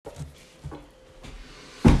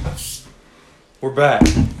We're back.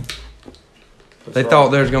 They thought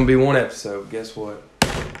there was going to be one episode. Guess what?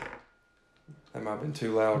 That might have been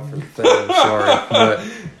too loud for the thing. I'm sorry. But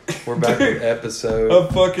we're back with episode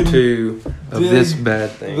 2 of this bad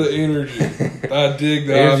thing. The energy. I dig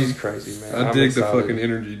that. The energy's crazy, man. I dig the fucking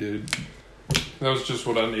energy, dude. That was just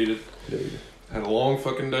what I needed. Dude. I had a long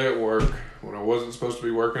fucking day at work when I wasn't supposed to be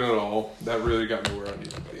working at all. That really got me where I need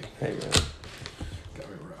to be. Hey, man. Got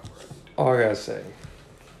me where I need to be. All I got to say.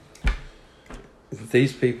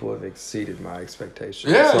 These people have exceeded my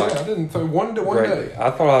expectations. Yeah, I didn't think one day.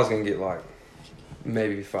 I thought I was going to get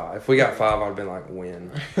maybe 5. If we got 5, I'd have been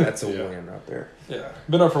win. That's a win right there. Yeah.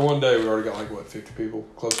 Been up for one day. We already got 50 people?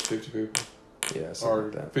 Close to 50 people. Yeah, or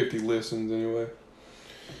like that. 50 listens anyway.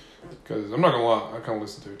 Because I'm not going to lie, I kind of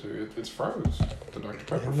listen to it too. It's froze. The Dr.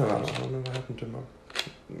 Pepper froze. I don't know what happened to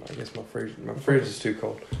I guess my fridge is too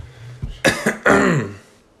cold.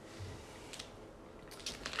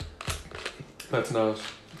 That's nice.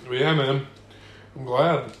 But yeah, man. I'm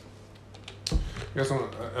glad.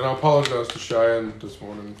 And I apologize to Cheyenne this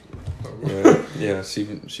morning. Yeah, she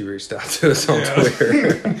reached out to us on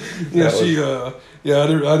Twitter.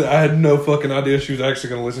 I had no fucking idea she was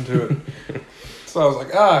actually going to listen to it. So I was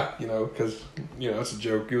like, because, it's a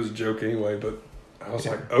joke. It was a joke anyway, but I was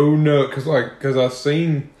like, oh no, because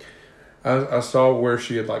I saw where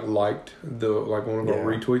she had liked one of our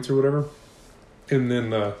retweets or whatever. And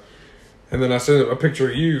then I sent a picture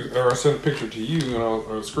of you, or I sent a picture to you,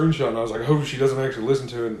 or a screenshot, and I was like, oh, she doesn't actually listen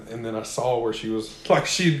to it. And then I saw where she was,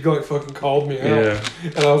 she'd fucking called me out. Yeah.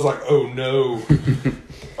 And I was like, oh, no.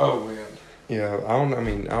 Oh, man. Yeah, I don't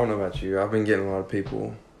know about you. I've been getting a lot of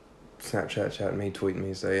people Snapchat chatting me, tweeting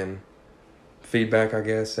me, saying feedback, I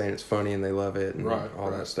guess, saying it's funny and they love it and all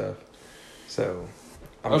that stuff. So,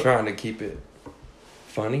 I'm trying to keep it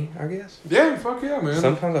funny, I guess. Yeah, fuck yeah, man.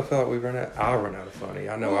 Sometimes I feel like I run out of funny.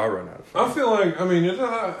 I know I run out of funny. I feel it's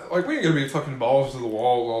not, we ain't gonna be fucking balls to the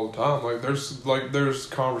walls all the time. There's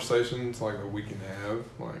conversations that we can have.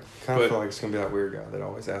 Kind of feel like it's gonna be that weird guy that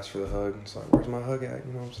always asks for the hug. And it's like, where's my hug at?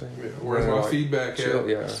 You know what I'm saying? Yeah, where's my feedback at?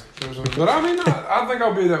 Yeah. But I think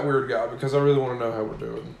I'll be that weird guy because I really want to know how we're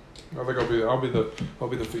doing. I think I'll be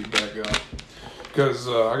the feedback guy because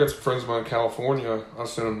I got some friends of mine in California. I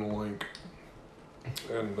sent them the link.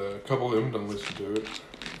 And a couple of them done listen to it.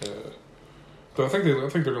 But I think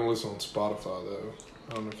they're gonna listen on Spotify though.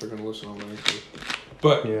 I don't know if they're gonna listen on Anchor.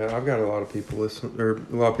 But yeah, I've got a lot of people a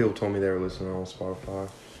lot of people told me they were listening on Spotify.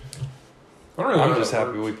 I'm just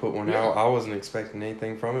happy we put one out. I wasn't expecting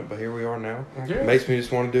anything from it, but here we are now. Yeah. It makes me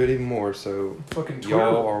just want to do it even more. So fucking Twitter,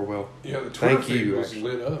 y'all are well. Yeah, the Twitter Thank feed you. Was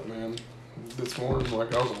lit up, man. This morning, I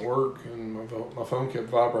was at work and my phone kept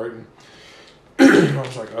vibrating. I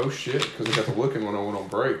was like, oh shit, because I got to looking when I went on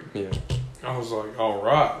break. Yeah. I was like, all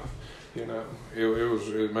right, it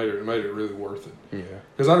made it really worth it. Yeah.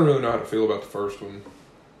 Because I didn't really know how to feel about the first one.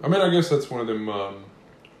 I guess that's one of them. Well,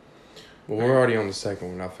 we're already on the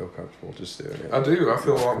second one. I feel comfortable just doing it. I do. I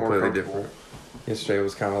feel a lot more comfortable. Different. Yesterday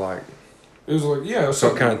was kind of like. It was like it was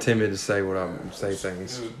kind of timid to say say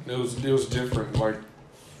things. It was different.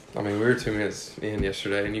 We were 2 minutes in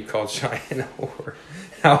yesterday, and you called Cheyenne a whore.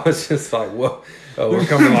 I was just like, whoa. Oh, we're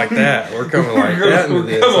coming like that. We're coming like that into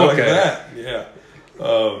this. Coming like that. Yeah.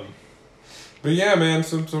 But yeah, man.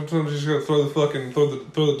 Sometimes you just gotta throw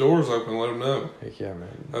the doors open and let them know. Heck yeah, man.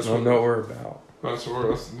 Let them know what we're about. Let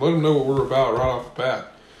them know what we're about right off the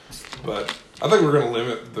bat. But I think we're gonna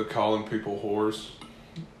limit the calling people whores.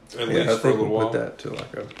 At least for a little while. Put that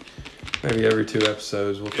to maybe every 2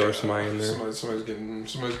 episodes we'll throw somebody in there. Somebody's getting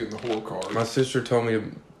the whore card. My sister told me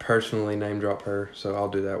to personally name drop her, so I'll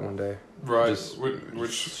do that one day. Right. Just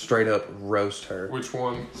which straight up roast her. Which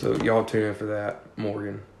one? So y'all tune in for that,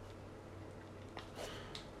 Morgan.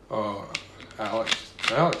 Alex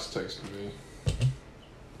texted me.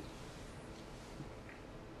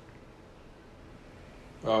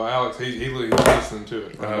 Oh, Alex, he's listening to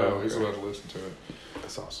it. He's about to listen to it.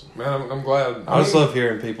 That's awesome. Man, I'm glad. I just love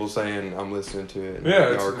hearing people saying I'm listening to it.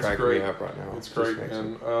 Yeah, y'all are cracking me up right now. It's great,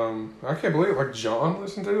 and I can't believe John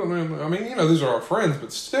listened to it. These are our friends,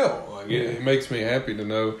 but still, it makes me happy to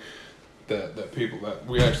know that people that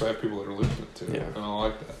we actually have people that are listening to it, and I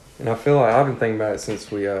like that. And I feel like I've been thinking about it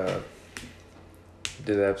since we did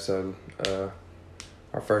the episode,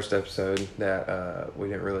 our first episode, that we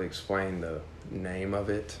didn't really explain the name of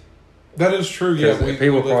it. That is true. Yeah,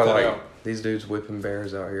 people probably like. These dudes whipping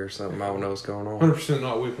bears out here or something. I don't know what's going on. 100%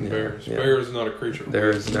 not whipping bears. Yeah. Bear is not a creature.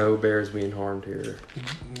 There is no bears being harmed here.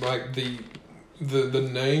 The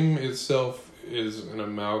name itself is an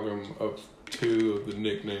amalgam of 2 of the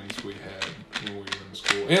nicknames we had when we were in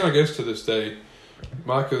school. And I guess to this day,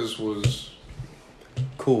 Micah's was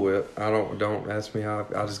Cool Whip. Don't ask me how.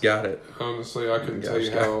 I just got it. Honestly, I couldn't tell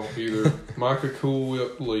you how either. Micah Cool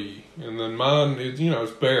Whip Lee, and then mine is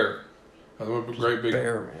it's Bear. I'm a great big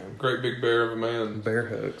bear, man. Great big bear of a man. Bear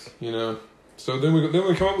hugs. So then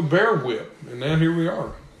we come up with Bear Whip, and now here we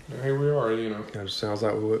are. It just sounds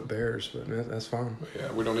like we whip bears, but that's fine.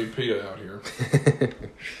 Yeah, we don't need PETA out here.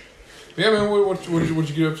 Yeah, man. What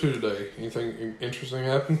you get up to today? Anything interesting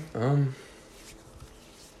happen?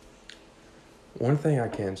 One thing I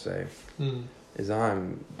can say is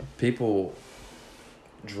people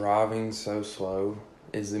driving so slow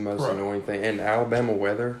is the most annoying thing. And Alabama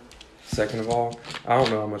weather, second of all, I don't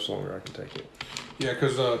know how much longer I can take it. Yeah,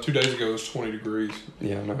 because 2 days ago it was 20 degrees.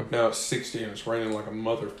 Yeah, I know. Now it's 60 and it's raining like a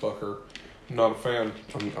motherfucker. I'm not a fan.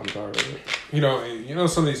 I'm tired of it.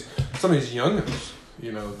 Some of these youngins,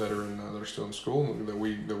 that are that are still in school that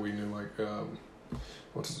we knew, like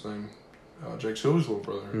what's his name, Jake Silver's little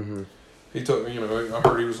brother. Mm-hmm. He told me, I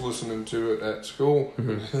heard he was listening to it at school.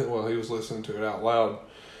 Mm-hmm. Well, he was listening to it out loud,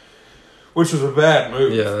 which was a bad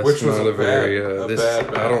move. Yeah, that's which was not a very.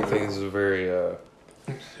 bad I don't move. think this is a very.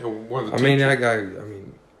 That guy.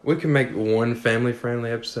 We can make one family-friendly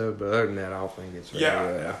episode, but other than that, I don't think it's very...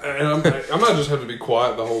 And I might just have to be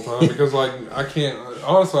quiet the whole time because, I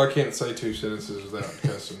can't say two sentences without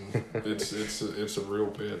cussing. It's a real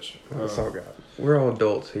bitch. That's all got. We're all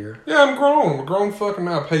adults here. Yeah, I'm grown. We're grown fucking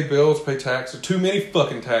now. I pay bills, pay taxes. Too many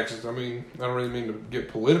fucking taxes. I mean, I don't really mean to get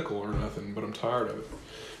political or nothing, but I'm tired of it.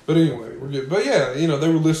 But anyway, we're good. But yeah, they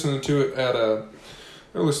were listening to it at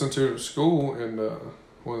school, and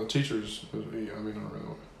one of the teachers was, I don't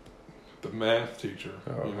know. The math teacher.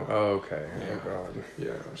 Oh, okay. Yeah. Oh, God.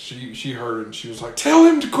 Yeah. She heard it and she was like, "Tell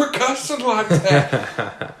him to quit cussing like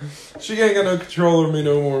that." She ain't got no control over me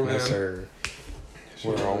no more, man. Yes, sir.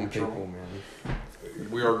 We're our own people, man.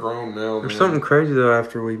 We are grown now. There's something crazy though.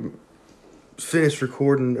 After we finished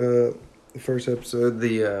recording the first episode,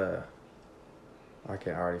 I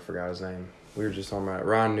already forgot his name. We were just talking about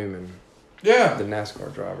Ryan Newman. Yeah. The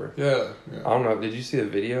NASCAR driver. Yeah. I don't know. Did you see the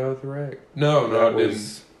video of the wreck? No, I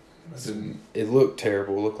didn't. It looked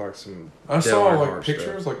terrible. It looked like some. I saw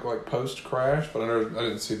pictures, like post crash, but I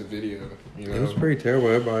didn't see the video. It was pretty terrible.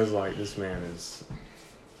 Everybody's like, "This man is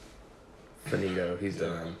finito. He's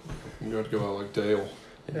done." You have to go out like Dale.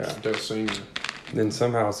 Yeah, Dale Senior. Then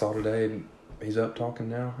somehow I saw today he's up talking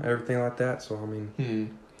now, everything like that. So I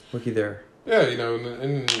mean, looky there. Yeah,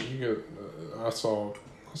 and you go. I saw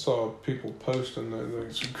people posting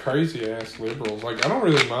some crazy ass liberals. Like, I don't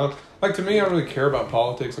really mind. Like, to me, I don't really care about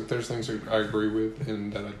politics. Like, there's things that I agree with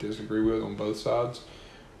and that I disagree with on both sides.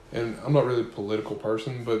 And I'm not really a political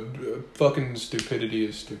person, but fucking stupidity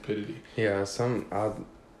is stupidity. Yeah,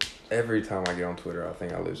 every time I get on Twitter, I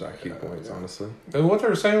think I lose IQ points, honestly. And what they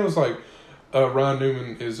were saying was, like, Ryan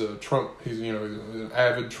Newman is a Trump, he's an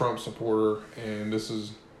avid Trump supporter, and this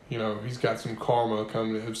is, he's got some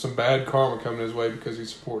bad karma coming his way because he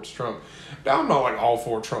supports Trump. Now, I'm not, like, all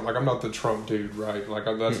for Trump. Like, I'm not the Trump dude, right? Like,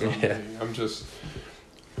 that's not me.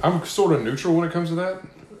 I'm sort of neutral when it comes to that,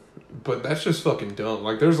 but that's just fucking dumb.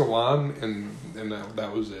 Like, there's a line, and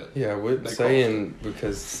that was it. Yeah, saying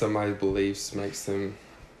because somebody's beliefs makes them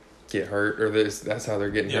get hurt, or that's how they're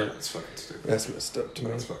getting hurt. Yeah, that's fucking stupid. That's messed up to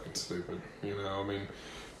me. That's fucking stupid.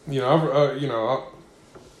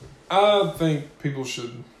 I think people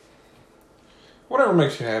should, whatever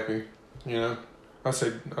makes you happy, I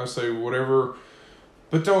say whatever,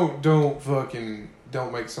 but don't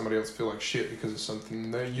make somebody else feel like shit because it's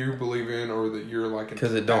something that you believe in or that you're like.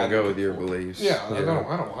 Because it don't go with your beliefs. Yeah, I don't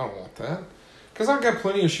want that. Because I've got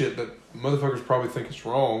plenty of shit that motherfuckers probably think is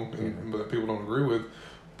wrong, but people don't agree with.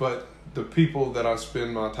 But the people that I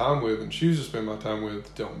spend my time with and choose to spend my time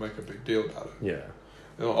with don't make a big deal about it. Yeah.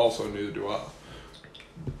 And also, neither do I.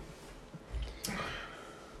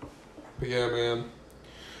 But yeah, man.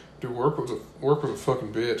 Dude, work was a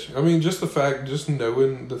fucking bitch. I mean, just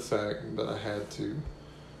knowing the fact that I had to,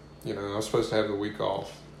 I was supposed to have the week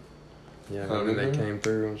off. Yeah, and then they came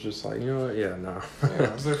through and was just like, you know what? Yeah, no. Yeah,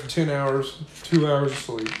 I was there for 10 hours, 2 hours of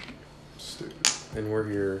sleep. Stupid. And we're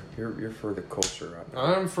here. You're for the culture right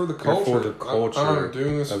now. I'm for the culture. You're for the culture. I'm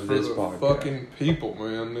doing this for the podcast. fucking people,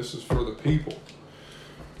 man. This is for the people.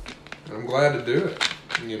 And I'm glad to do it.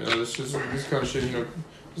 This kind of shit,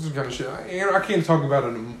 This is the kind of shit. I can't talk about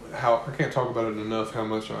it enough how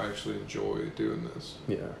much I actually enjoy doing this.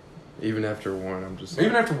 Yeah. Even after one, I'm just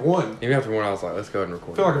Even after one, I was like, let's go ahead and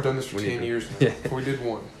record. I feel like I've done this for 10 years now. Yeah. We did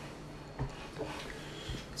one.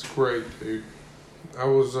 It's great, dude. I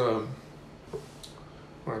was, what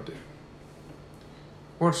I did?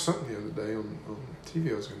 Watched something the other day on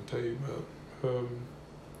TV I was going to tell you about.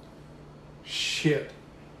 Shit.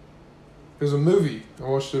 There's a movie. I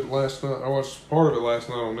watched it last night. I watched part of it last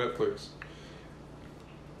night on Netflix.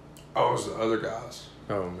 Oh, it was The Other Guys.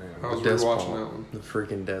 Oh, man. I was rewatching that one. The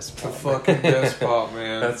freaking Despot. The fucking Despot,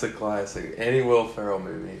 man. That's a classic. Any Will Ferrell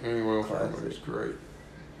movie. Any Will Ferrell movie is great.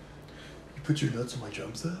 You put your nuts on my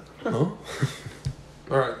drum set? Huh? All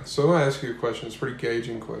right, so I'm going to ask you a question. It's a pretty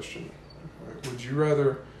gauging question. Right. Would you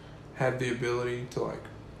rather have the ability to, like...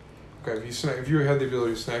 Okay, if you had the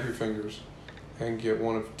ability to snap your fingers and get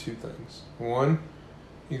one of two things. One,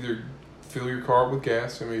 either fill your car with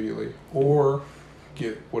gas immediately or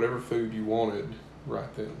get whatever food you wanted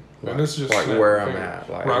right then. Like, and this is just like where I'm at.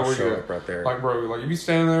 Like right where you're at. Right there. Like, bro, like if you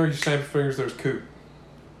stand there, you snap your fingers, there's Coop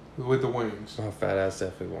with the wings. My fat ass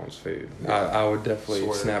definitely wants food. Yeah. I would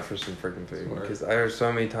definitely snap for some freaking food. Because there's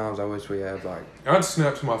so many times I wish we had, like... I'd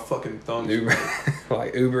snap to my fucking thumbs.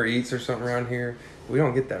 Like Uber Eats or something around here. We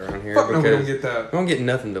don't get that around here. Fuck no, we don't get that. We don't get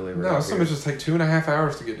nothing delivered. No, some just take 2.5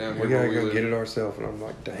 hours to get down here. We gotta go get it ourselves, and I'm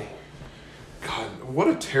like, dang. God, what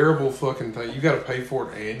a terrible fucking thing. You gotta pay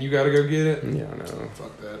for it and you gotta go get it? Yeah, I know.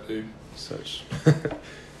 Fuck that, dude. Such.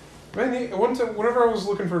 Man, whenever I was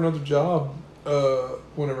looking for another job,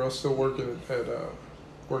 whenever I was still working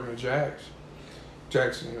at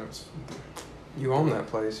Jack's, you know, you own that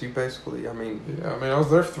place. You basically, I mean... Yeah, I mean, I was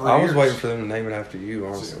there for 3 years. I was waiting for them to name it after you,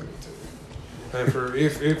 honestly. And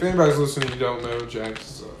if anybody's listening, you don't know, Jack's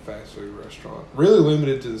is a fast food restaurant. Really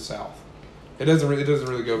limited to the South. It doesn't really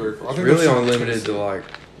go very far. It's really only limited to like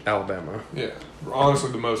Alabama. Yeah, honestly,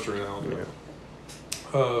 the most are in Alabama. Yeah.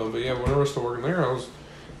 But yeah, whenever I was still working there, I was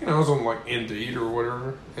on like Indeed or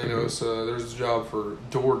whatever, and it was there's a job for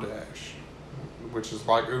DoorDash, which is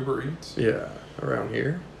like Uber Eats. Yeah, around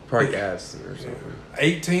here. Probably Gadsden or something.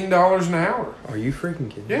 $18 an hour. Are you freaking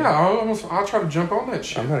kidding me? Yeah, I'll try to jump on that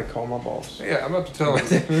shit. I'm going to call my boss. Yeah, I'm about to tell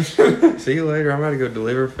him. See you later. I'm about to go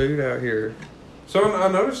deliver food out here. So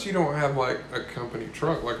I noticed you don't have like a company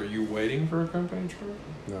truck. Like, are you waiting for a company truck?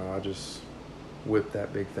 No, I just whip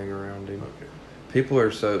that big thing around, dude. Okay. People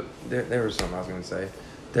are so... There was something I was going to say.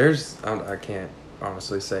 I can't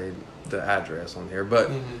honestly say the address on here,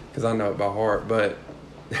 but because I know it by heart, but...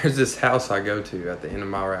 There's this house I go to at the end of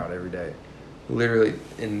my route every day. Literally,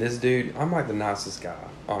 and this dude, I'm like the nicest guy,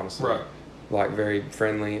 honestly. Right. Like, very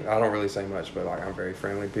friendly. I don't really say much, but, like, I'm very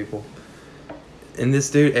friendly to people. And this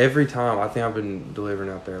dude, every time, I think I've been delivering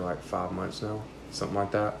out there, like, 5 months now, something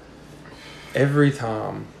like that. Every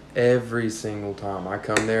single time I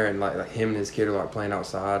come there and, like him and his kid are, like, playing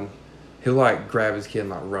outside, he'll, like, grab his kid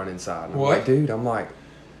and, like, run inside. And I'm like, dude,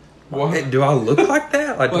 what? Hey, do I look like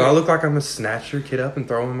that? Like, do I look like I'm gonna snatch your kid up and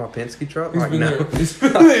throw him in my Penske truck? Like, no. He's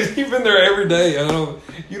been there every day. I don't.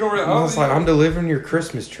 You don't. I was like, I'm delivering your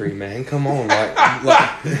Christmas tree, man. Come on, like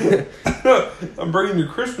I'm bringing your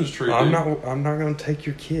Christmas tree. I'm not gonna take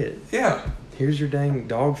your kid. Yeah. Here's your dang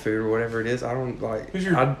dog food or whatever it is. I don't like. Here's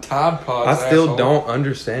your Tide Pods. I still don't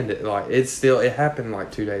understand it. Like, it happened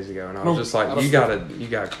like 2 days ago, and I was just like, you gotta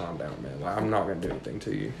calm down, man. Like, I'm not gonna do anything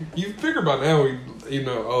to you. You figure by now, you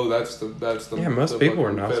know. Oh, that's the. Yeah, most people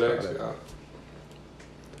are nice FedEx, about it. yeah.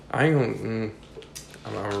 I ain't gonna.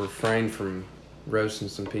 I'm gonna refrain from roasting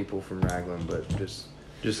some people from Raglan, but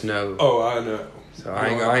just know. Oh, I know. So I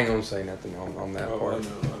ain't gonna say nothing on that part. I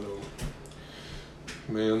know.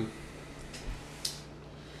 Man.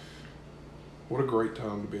 What a great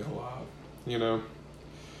time to be alive, you know?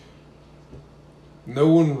 No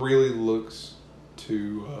one really looks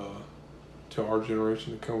to our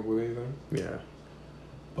generation to come up with anything. Yeah.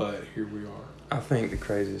 But here we are. I think the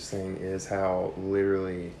craziest thing is how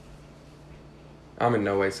literally... I'm in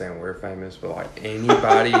no way saying we're famous, but like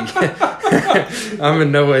anybody... I'm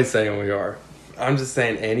in no way saying we are. I'm just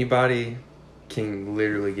saying anybody can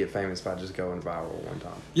literally get famous by just going viral one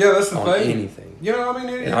time. Yeah, that's the thing. Anything. You know, I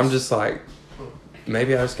mean, I'm just like...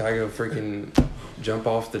 Maybe I just gotta go freaking jump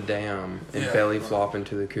off the dam and belly flop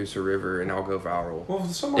into the Coosa River, and I'll go viral. Well,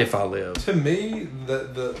 if I live. To me,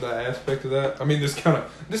 the aspect of that, I mean, this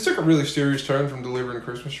took a really serious turn from delivering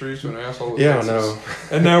Christmas trees to an asshole. Yeah, I know.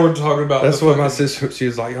 And now we're talking about. That's what my sister. She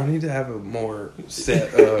was like, "I need to have a more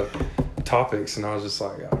set topics," and I was just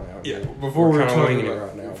like, "Oh, yeah." Before we're talking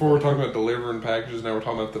about delivering packages, now we're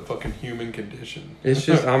talking about the fucking human condition. It's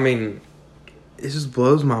just, I mean. It just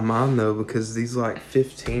blows my mind, though, because these, like,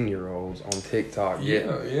 15-year-olds on TikTok get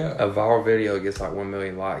a viral video gets, like, 1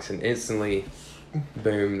 million likes, and instantly,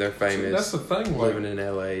 boom, they're famous. See, that's the thing. Living in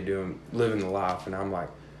L.A., living the life, and I'm like...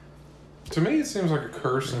 To me, it seems like a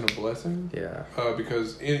curse and a blessing. Yeah.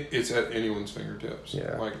 Because it's at anyone's fingertips.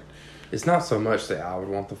 Yeah. Like, it's not so much that I would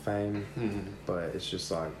want the fame, but it's just,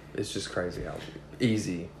 like, it's just crazy how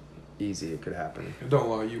easy easy it could happen. Don't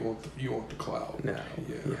lie, you want the cloud. No.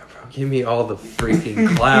 Yeah, bro. Give me all the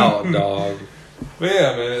freaking cloud, dog. But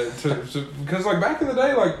yeah, man. Because like back in the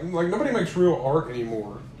day, like nobody makes real art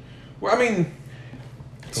anymore. Well, I mean,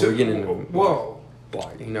 we're getting into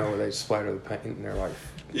like you know where they splatter the paint and they're like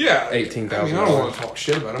 $18,000. I mean, I don't want to talk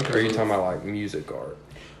shit about them. Or are you talking about like music art?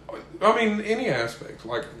 I mean, any aspect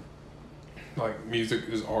like music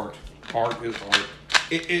is art. Art is art.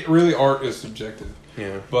 It really art is subjective.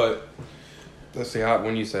 Yeah, but let's see.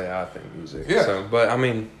 When you say I think music, yeah. So, but I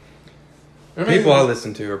mean, people I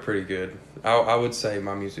listen to are pretty good. I would say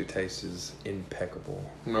my music taste is impeccable.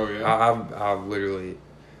 Oh yeah. I literally,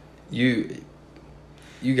 you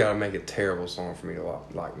gotta make a terrible song for me to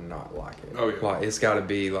like not like it. Oh yeah. Like it's gotta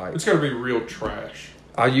be real trash.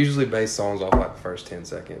 I usually base songs off like the first 10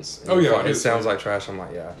 seconds. Oh yeah. It sounds like trash. I'm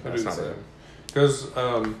like, yeah, that's not it. Because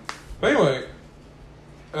but anyway,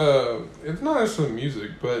 it's not necessarily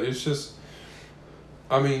music, but it's just.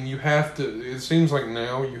 I mean, you have to. It seems like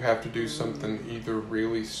now you have to do something either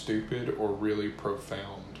really stupid or really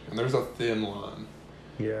profound, and there's a thin line.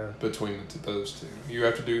 Yeah. Between those two, you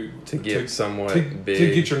have to do to get somewhat big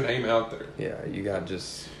to get your name out there. Yeah, you got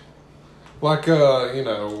just like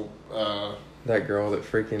that girl that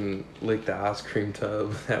freaking licked the ice cream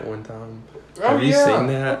tub that one time. Oh, have you seen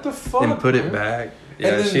that? What the fuck? And put it back.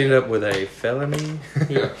 Yeah, then, she ended up with a felony.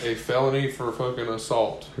 Yeah, a felony for fucking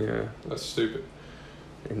assault. Yeah, that's stupid.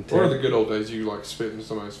 Or the good old days, you like spit in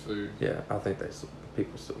somebody's food. Yeah, I think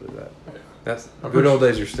people still do that. Yeah. That's good old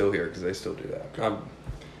days are still here because they still do that.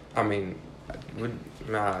 I mean, would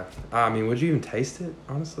you even taste it?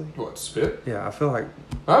 Honestly, what spit? Yeah, I feel like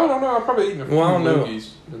I don't know. I've probably eaten a few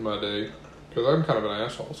loogies in my day because I'm kind of an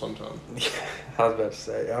asshole sometimes. Yeah, I was about to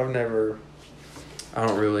say I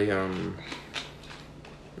don't really I'm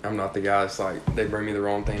not the guy that's like they bring me the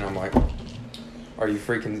wrong thing. I'm like. Are you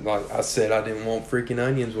freaking like I said I didn't want freaking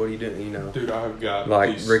onions? What are you doing? You know, dude, I've got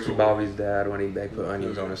like Ricky Bobby's dad when they put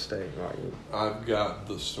onions on his steak. Like, I've got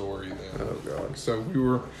the story then. Oh god! So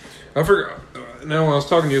I forgot. Now I was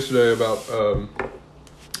talking yesterday about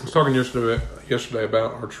yesterday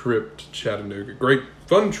about our trip to Chattanooga. Great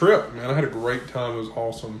fun trip, man. I had a great time. It was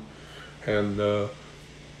awesome, and it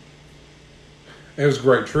was a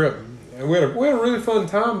great trip. And we had a really fun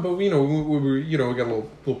time, but we got a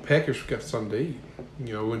little peckish. We got something to eat.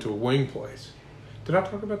 We went to a wing place. Did I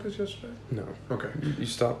talk about this yesterday? No. Okay. You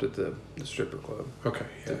stopped at the stripper club. Okay.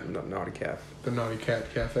 Yeah. The Naughty Cat. The Naughty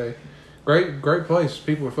Cat Cafe. Great place.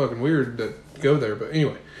 People are fucking weird that go there, but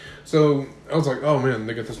anyway. So I was like, oh man,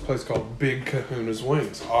 they got this place called Big Kahuna's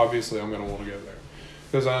Wings. Obviously, I'm gonna want to go there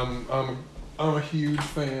because I'm a huge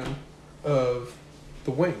fan of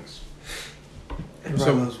the wings.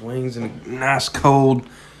 So those wings and nice cold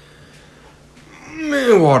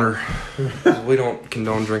water. We don't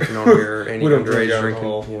condone drinking on here. Any underage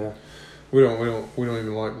drinking. Yeah. We don't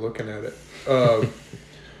even like looking at it.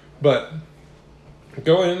 But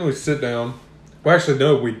go in, we sit down. Well, actually,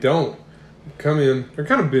 no, we don't. Come in. They're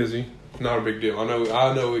kind of busy. Not a big deal.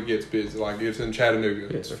 I know it gets busy. Like it's in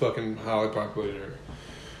Chattanooga. Yeah. It's a fucking highly populated area.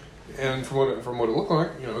 And from what it looked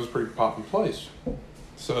like, it was a pretty poppy place.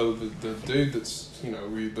 So the dude that's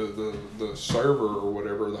the server or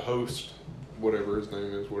whatever, the host, whatever his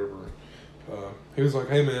name is, he was like,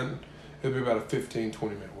 hey man, it'll be about a 15-20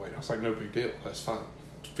 minute wait. I was like, no big deal, that's fine.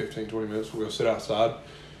 15-20 minutes, we'll go sit outside,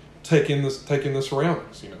 take in the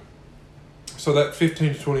surroundings, So that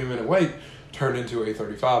 15 to 20 minute wait turned into a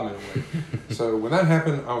 35 minute wait. So when that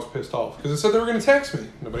happened, I was pissed off because it said they were going to text me.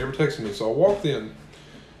 Nobody ever texted me, so I walked in.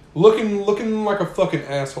 Looking like a fucking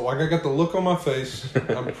asshole. Like I got the look on my face.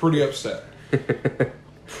 I'm pretty upset.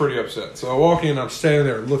 So I walk in. I'm standing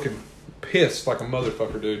there looking pissed like a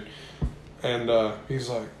motherfucker, dude. And he's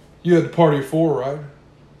like, "You had the party at 4, right?"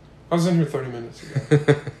 I was in here 30 minutes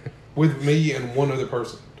ago with me and one other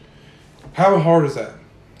person. How hard is that?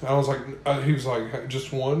 I was like, he was like,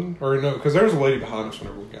 just one or no? Because there was a lady behind us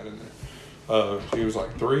whenever we got in there. He was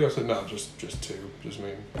like 3. I said no, just 2, just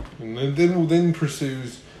me. And then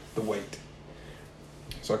pursues the wait.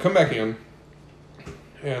 So I come back in,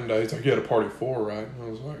 and he's like, you had a party 4, right? And I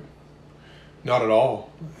was like, not at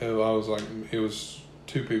all. And I was like, it was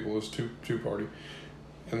 2 people. It was two party.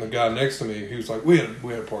 And the guy next to me, he was like, we had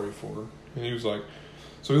a party 4. And he was like,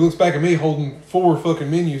 so he looks back at me holding 4 fucking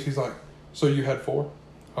menus. He's like, so you had 4?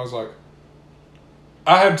 I was like,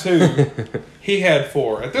 I had 2. He had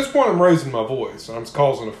 4. At this point, I'm raising my voice. I'm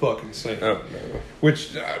causing a fucking scene. Oh, no.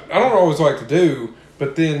 Which I don't always like to do,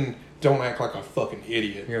 but then don't act like a fucking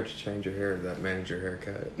idiot. You have to change your hair to that manager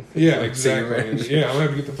haircut. Yeah, exactly. Yeah, I'm going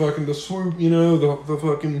to have to get the swoop, the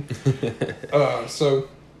fucking... So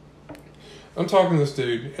I'm talking to this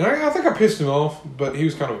dude, and I think I pissed him off, but he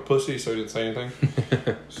was kind of a pussy, so he didn't say anything.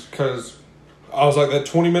 Because I was like, that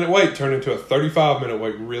 20-minute wait turned into a 35-minute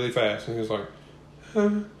wait really fast. And he was like,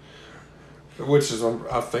 which is,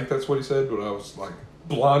 I think that's what he said, but I was like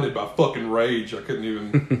blinded by fucking rage. I couldn't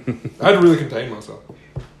even, I had to really contain myself.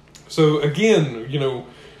 So again, you know,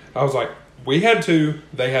 I was like, we had 2,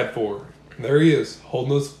 they had 4. And there he is, holding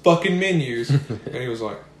those fucking menus. And he was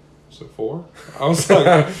like, so 4? I was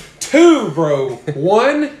like, 2, bro.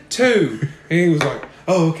 1, 2. And he was like,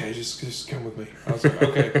 oh, okay, just come with me. I was like,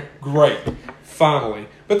 okay, great. Finally.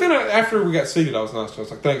 But then after we got seated, I was nice to him. I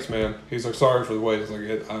was like, thanks, man. He's like, sorry for the wait. I was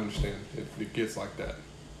like, I understand. It gets like that.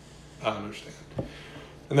 I understand.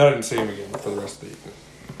 And then I didn't see him again for the rest of the evening.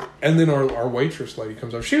 And then our waitress lady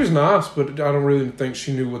comes up. She was nice, but I don't really think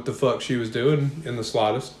she knew what the fuck she was doing in the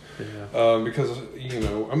slightest. Yeah. Because, you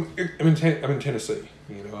know, I'm in Tennessee.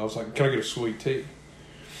 You know, I was like, can I get a sweet tea?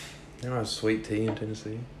 You don't have sweet tea in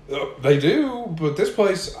Tennessee? They do, but this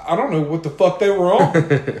place, I don't know what the fuck they were on.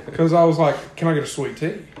 Because I was like, can I get a sweet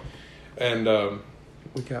tea? And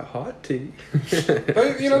we got hot tea.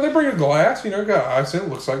 they bring a glass, you know, got ice in it,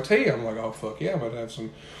 looks like tea. I'm like, oh, fuck yeah, I'm about to have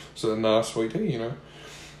some nice sweet tea, you know.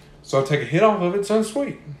 So I take a hit off of it, it's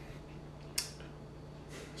unsweet.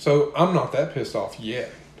 So I'm not that pissed off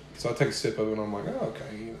yet. So I take a sip of it, and I'm like, oh,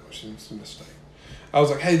 okay, you know, it's a mistake. I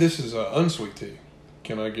was like, hey, this is unsweet tea.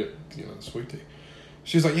 Can I get, you know, the sweet tea?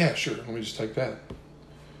 She's like, yeah, sure. Let me just take that.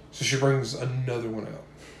 So she brings another one out.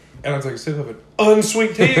 And I take a sip of it.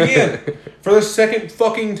 Unsweet tea again. For the second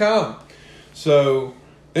fucking time. So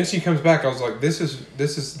then she comes back. I was like, this is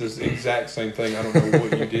the exact same thing. I don't know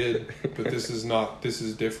what you did. But this is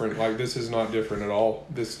different. Like, this is not different at all.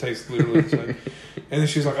 This tastes literally the same. And then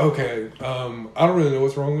she's like, okay, I don't really know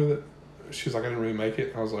what's wrong with it. She's like, I didn't really make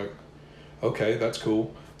it. I was like, okay, that's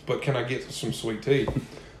cool. But can I get some sweet tea?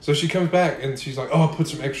 So she comes back and she's like, oh, I put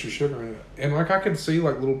some extra sugar in it. And like I could see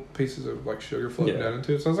like little pieces of like sugar floating down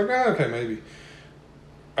into it. So I was like, oh, okay, maybe.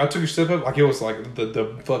 I took a sip of it. Like it was like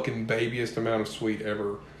the fucking babiest amount of sweet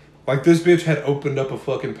ever. Like this bitch had opened up a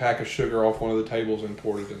fucking pack of sugar off one of the tables and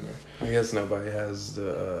poured it in there. I guess nobody has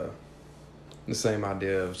the same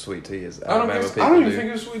idea of sweet tea as Alabama people. I don't even think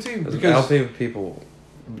it was sweet tea. Because Alabama people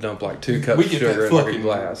dump like 2 cups of sugar in like a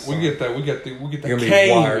glass. We get that. We get the You're gonna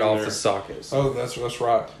be wired off the sockets. Oh, that's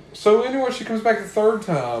right. So anyway, she comes back the third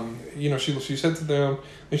time. You know, she sets it down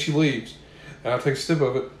and she leaves, and I take a sip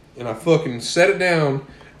of it and I fucking set it down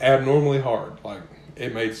abnormally hard, like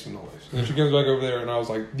it made some noise. And then she comes back over there and I was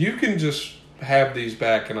like, you can just have these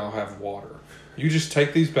back and I'll have water. You just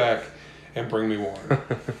take these back and bring me water.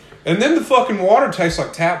 And then the fucking water tastes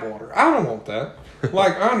like tap water. I don't want that.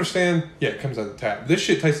 Like, I understand, yeah, it comes out of the tap. This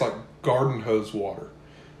shit tastes like garden hose water.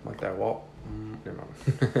 Like that never mind.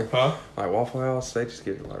 Huh? Like Waffle House, they just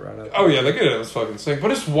get it like right out. Oh, yeah, they get it out of this fucking thing.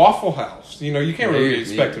 But it's Waffle House. You know, you can't really be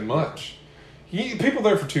expecting much. People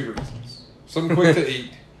there for 2 reasons. Something quick to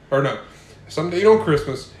eat. Or no, something to eat on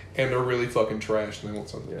Christmas, and they're really fucking trash, and they want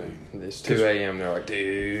something to eat. It's 2 a.m., they're like,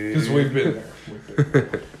 dude. Because we've been there.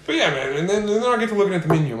 But yeah, man, and then I get to looking at the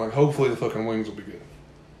menu, I'm like, hopefully the fucking wings will be good.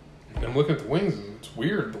 And I'm looking at the wings, and it's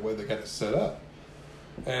weird the way they got it set up.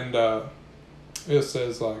 And it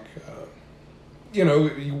says, like,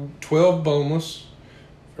 12 boneless,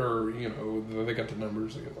 or, you know, they got the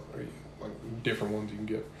numbers, they got like different ones you can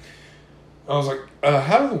get. I was like,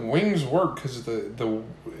 how do the wings work? Because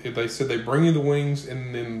they said they bring you the wings,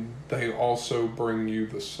 and then they also bring you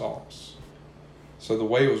the sauce. So the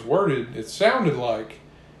way it was worded, it sounded like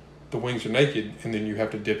the wings are naked, and then you have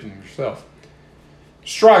to dip them yourself.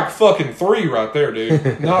 Strike fucking 3 right there,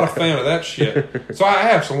 dude. Not a fan of that shit. So I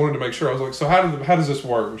asked. I wanted to make sure. I was like, so how does this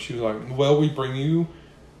work? And she was like, well, we bring you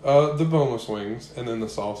the boneless wings, and then the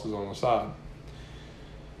sauce is on the side.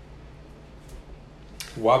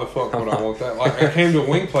 Why the fuck would I want that? Like, I came to a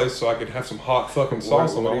wing place so I could have some hot fucking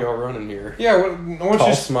sauce on it. What are y'all running here? Yeah, why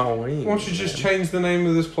don't you just change the name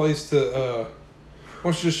of this place to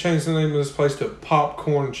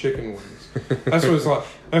popcorn chicken wings? That's what it's like.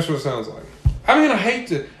 That's what it sounds like. I mean, I hate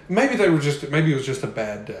to. Maybe it was just a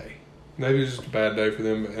bad day. Maybe it was just a bad day for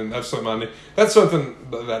them, and that's something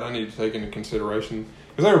that I need to take into consideration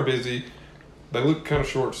because they were busy. They looked kind of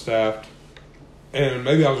short-staffed. And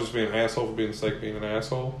maybe I was just being an asshole for being the sake of being an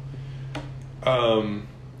asshole. But I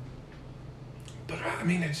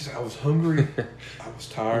mean, I was hungry. I was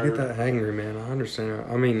tired. You get that hangry, man. I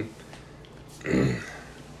understand. I mean,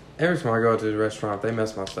 every time I go to the restaurant, if they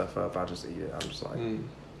mess my stuff up, I just eat it. I'm just like,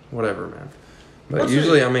 whatever, man. But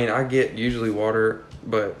usually, I mean, I get water,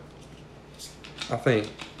 but I think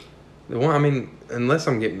unless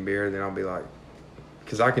I'm getting beer, then I'll be like,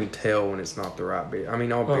 because I can tell when it's not the right beer. I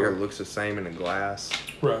mean, all beer looks the same in a glass.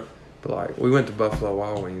 Right. But, like, we went to Buffalo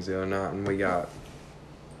Wild Wings the other night, and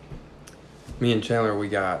me and Chandler, we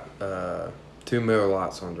got 2 Miller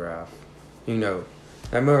Lights on draft. You know,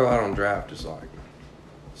 that Miller Lite on draft is like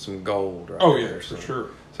some gold right there. Oh, yeah, for sure.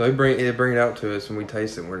 So they bring it out to us, and we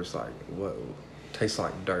taste it, and we're just like, whoa. Tastes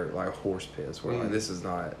like dirt, like horse piss. We're like, this is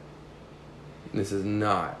not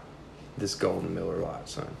this golden Miller Lite,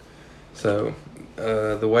 son. So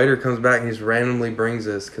the waiter comes back and he just randomly brings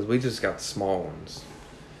us, because we just got the small ones,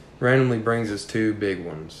 randomly brings us 2 big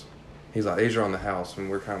ones. He's like, these are on the house,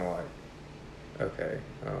 and we're kind of like, okay,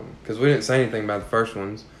 because we didn't say anything about the first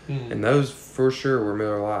ones, and those for sure were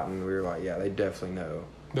Miller Lite, and we were like, yeah, they definitely know.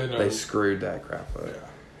 They screwed that crap up. Yeah.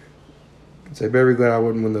 So better be glad I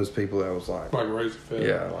wasn't one of those people that was like raise a fist.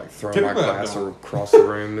 Yeah, like throwing my glass across the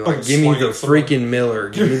room. Like, give me the freaking Miller.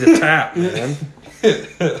 Give me the tap, man.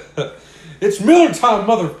 It's Miller time,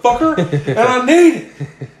 motherfucker, and I need it.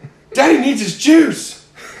 Daddy needs his juice.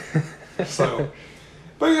 So,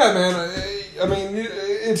 but yeah, man. I mean,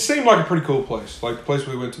 it seemed like a pretty cool place. Like the place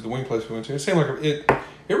we went to, the wing place we went to. It seemed like it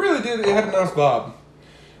really did. It had a nice vibe.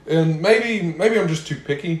 And maybe I'm just too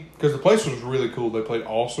picky, because the place was really cool. They played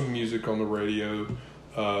awesome music on the radio.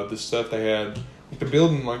 The stuff they had, the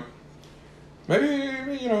building, like, maybe,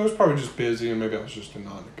 you know, it was probably just busy, and maybe I was just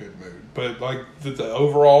not in a good mood. But, like, the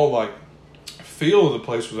overall, like, feel of the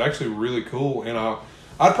place was actually really cool, and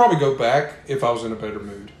I'd probably go back if I was in a better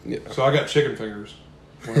mood. Yeah. So I got chicken fingers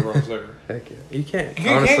whenever I was there. Heck yeah. You can't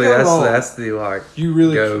honestly, that's the, like, you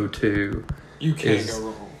really go-to. You can't go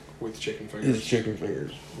wrong with chicken fingers. It's chicken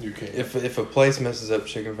fingers. You can't. If a place messes up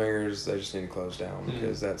chicken fingers, they just need to close down,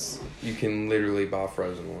 because you can literally buy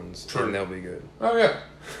frozen ones. True. And they'll be good. Oh yeah,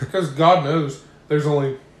 because God knows there's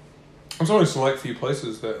only a select few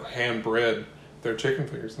places that hand bread their chicken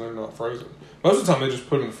fingers and they're not frozen. Most of the time they just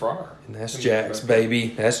put them in the fryer. And that's Jack's, baby.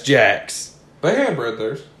 That's Jack's. They hand bread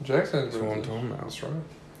theirs. Jack's hand bread. That's what I'm talking about. That's right.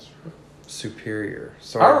 Superior.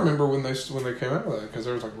 Sorry. I remember when they came out of that, because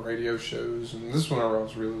there was like radio shows, and this is when I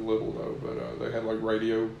was really little though, but they had like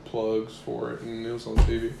radio plugs for it, and it was on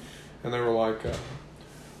TV, and they were like,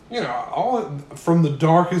 you know, from the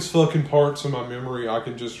darkest fucking parts of my memory, I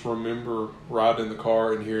can just remember riding in the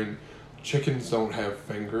car and hearing, chickens don't have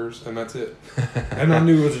fingers, and that's it. And I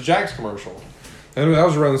knew it was a Jack's commercial, and that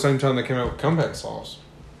was around the same time they came out with comeback sauce,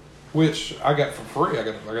 which I got for free. I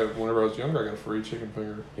got whenever I was younger. I got a free chicken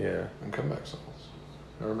finger. Yeah. And comeback sauce.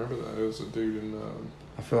 I remember that. It was a dude in.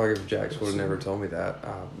 I feel like if Jack's would have never told me that,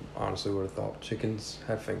 I honestly would have thought chickens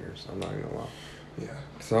have fingers. I'm not even gonna lie. Yeah.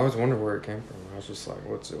 Because I always wondered where it came from. I was just like,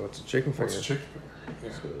 what's a chicken finger? What's a chicken finger?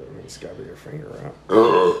 Yeah. So, I mean, it's got to be your finger, right?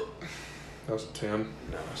 That was a 10.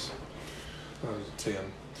 No. That was a 10.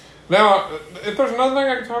 Now, if there's another thing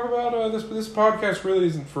I can talk about, this podcast really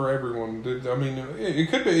isn't for everyone. I mean, it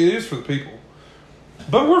could be. It is for the people,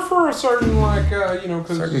 but we're for a certain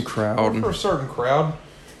certain crowd. We're for a certain crowd,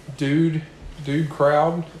 dude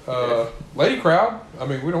crowd, lady crowd. I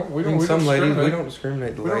mean, we don't. Some ladies, we don't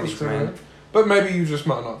discriminate. The ladies, man. But maybe you just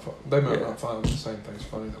might not. They might not find the same things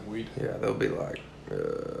funny that we do. Yeah, they'll be like,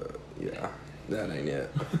 yeah, that ain't it.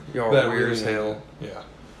 Y'all are weird as hell. Yeah,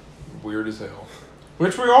 weird as hell.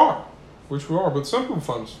 Which we are, but some people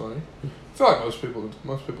find us funny. I feel like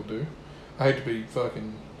most people do. I hate to be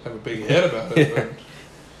fucking have a big head about it,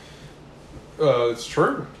 but it's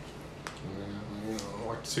true. I mean, I don't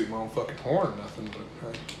like to toot my own fucking horn or nothing,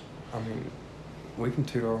 but hey. I mean, we can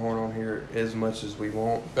toot our horn on here as much as we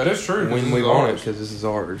want. That is true. When we want it, because this is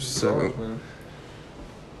ours. So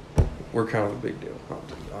we're kind of a big deal.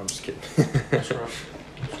 I'm just kidding. That's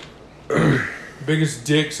right. Biggest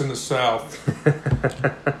dicks in the South.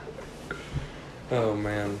 Oh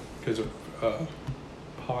man, because of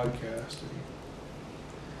podcasting.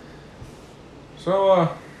 So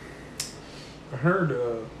I heard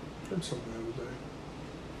something the other day.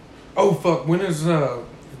 Oh fuck! When is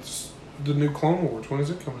it's the new Clone Wars? When is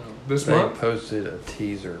it coming out? This month? They posted a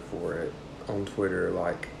teaser for it on Twitter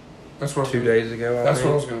like that's what 2 days ago. That's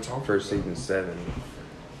what I was going to talk about. For season 7.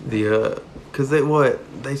 Because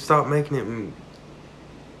they stopped making it in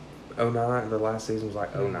 2009. The last season was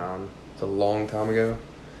like 2009. It's a long time ago.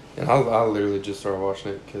 And I literally just started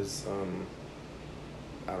watching it because,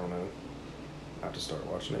 I don't know. I just started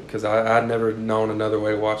watching it because I'd never known another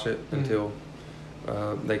way to watch it until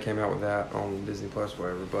they came out with that on Disney Plus or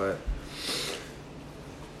whatever. But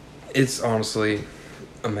it's honestly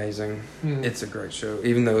amazing. It's a great show,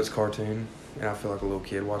 even though it's cartoon. And I feel like a little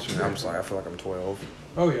kid watching it. I'm just like, I feel like I'm 12.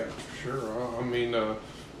 Oh, yeah, for sure. I mean,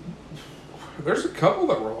 there's a couple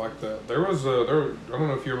that were like that. There was, I don't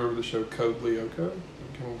know if you remember the show Code Lyoko.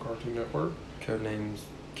 It came on Cartoon Network. Codenames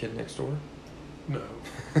Kid Next Door? No.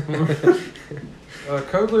 Code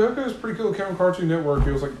Lyoko is pretty cool. It came on Cartoon Network.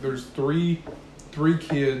 It was like there's three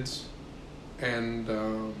kids, and they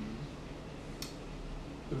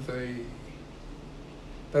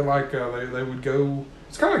would go.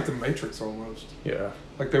 It's kind of like the Matrix almost. Yeah.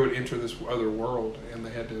 Like they would enter this other world, and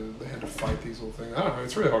they had to fight these little things. I don't know.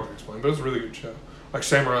 It's really hard to explain, but it's a really good show. Like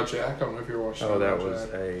Samurai Jack. I don't know if you ever watched.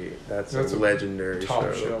 Samurai Jack. That's a legendary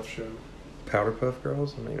top shelf show. Powderpuff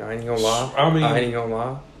Girls. I mean, I ain't gonna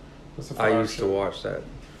lie. I used to watch that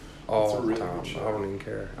all the time. I don't even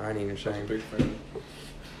care. I ain't even ashamed. I was a big fan.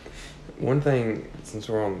 One thing, since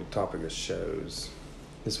we're on the topic of shows,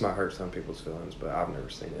 this might hurt some people's feelings, but I've never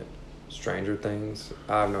seen it. Stranger Things.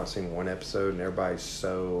 I've not seen one episode, and everybody gets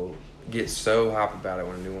so hyped about it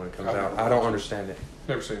when a new one comes out. I don't understand it.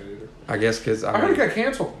 Never seen it either. I guess because I heard it got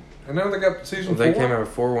canceled, and now they got season 4. They came out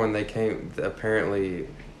with 4-1. Apparently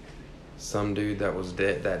some dude that was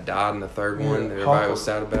dead that died in the third one that everybody was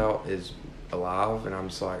sad about is alive, and I'm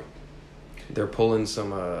just like, they're pulling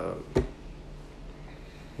some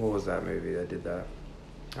what was that movie that did that?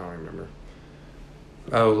 I don't remember.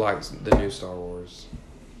 Oh, like the new Star Wars,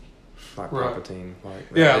 like Palpatine.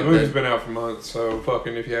 Like the movie's been out for months, so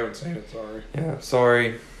fucking if you haven't seen it, sorry. Yeah,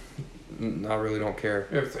 sorry. I really don't care.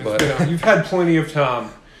 It's been out. You've had plenty of time.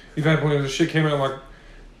 The shit came out like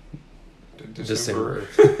December.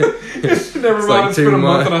 Never mind. Like it's been a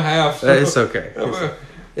month and a half. So. It's okay.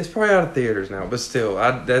 It's probably out of theaters now, but still,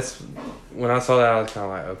 that's when I saw that, I was kind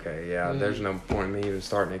of like, okay, yeah, there's no point in me even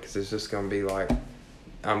starting it because it's just gonna be like,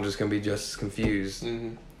 I'm just gonna be just as confused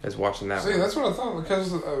as watching that. See, that's what I thought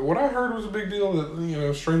because what I heard was a big deal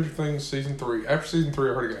that Stranger Things season 3. After season 3,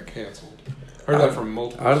 I heard it got canceled. I heard that from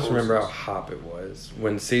multiple. I just remember how hot it was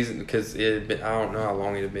when because it had been. I don't know how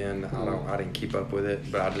long it had been. I didn't keep up with it,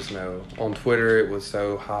 but I just know on Twitter it was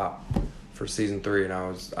so hot for season 3, and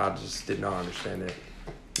I just did not understand it.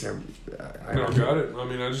 I never got it. I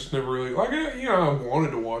mean, I just never really I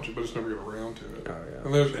wanted to watch it, but just never got around to it. Oh yeah.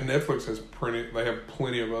 And Netflix has They have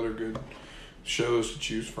plenty of other good shows to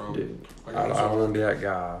choose from. Dude, I don't want to be that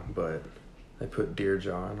guy, but they put Dear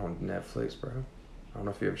John on Netflix, bro. I don't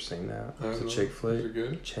know if you ever seen that. It's a chick flick. Is it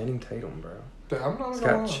good? Channing Tatum, bro. It's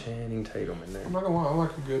got Channing Tatum in there. I'm not gonna lie. I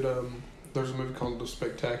like a good. There's a movie called The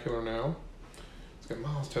Spectacular Now. It's got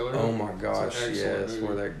Miles Teller. Oh my gosh, yes,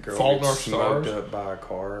 where that girl Fault in Our gets smoked Stars. up by a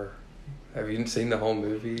car. Have you seen the whole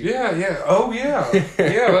movie? Yeah. Oh yeah.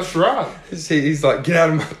 Yeah, that's right. He's like, get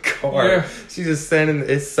out of my car. Yeah. She's just standing.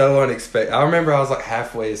 It's so unexpected. I remember I was like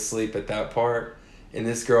halfway asleep at that part. And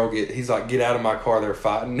this girl he's like, get out of my car, they're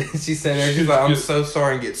fighting. And she's standing there, she's like, I'm so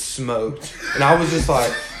sorry, and get smoked. And I was just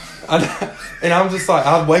like, I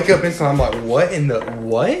wake up instantly, I'm like, what in the,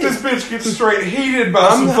 what? This bitch gets straight heated by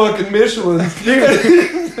some fucking Michelin.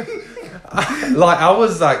 I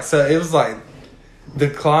was like, so it was like, the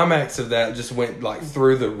climax of that just went like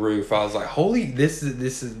through the roof. I was like, holy, this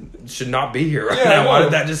should not be here right now. Why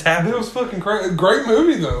did that just happen? It was fucking crazy. Great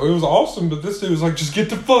movie though. It was awesome, but this dude was like, just get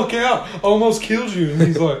the fuck out. Almost killed you.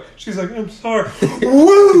 And she's like, I'm sorry.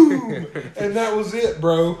 Woo! And that was it,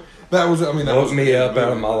 bro. That was it. I mean, that woke me up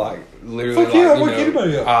out of my literally fuck yeah, wake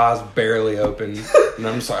anybody up. Eyes barely open. And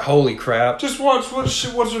I'm just like, holy crap. Just watch what's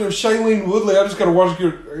her name? Shailene Woodley. I just gotta watch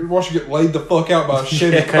her get laid the fuck out by a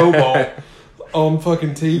Chevy Cobalt. On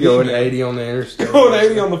fucking TV. Going 80 on the interstate. Going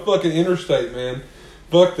 80 on the fucking interstate, man.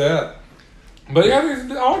 Fuck that. But yeah,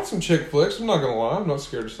 I like some chick flicks. I'm not gonna lie. I'm not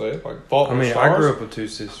scared to say it. Like Fault in Our Stars. I grew up with 2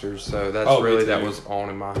 sisters, so that's that was on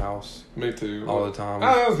in my house. Me too. All the time.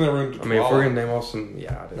 I was never into Twilight. I mean, if we're gonna name off some,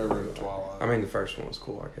 I did. Never into Twilight. I mean, the first one was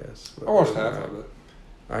cool, I guess. I watched half of it.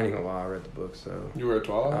 I ain't gonna lie, I read the book, so. You read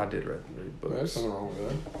Twilight? I did read books. There's something wrong with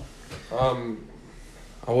that.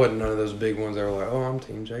 I wasn't none of those big ones that were like, oh, I'm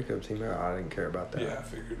Team Jacob, Team Mary. I didn't care about that. Yeah, I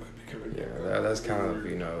figured that'd be coming. Yeah, that's kind of,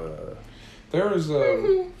 there was,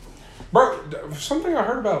 bro, something I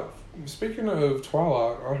heard about, speaking of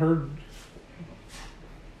Twilight, I heard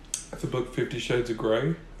the book 50 Shades of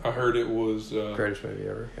Grey. I heard it was... greatest movie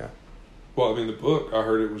ever, yeah. Well, I mean, the book, I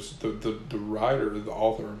heard it was the writer, the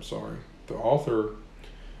author, I'm sorry. The author,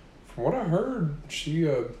 from what I heard, she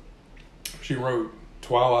wrote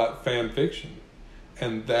Twilight fan fiction.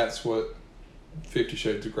 And that's what 50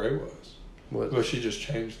 Shades of Grey was. But she just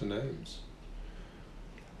changed the names.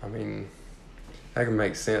 I mean, that can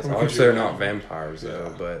make sense. Obviously, they're not vampires,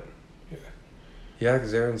 though, but... Yeah,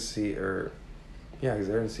 because they're in Seattle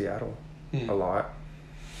a lot.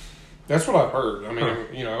 That's what I've heard. I mean,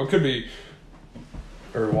 it could be...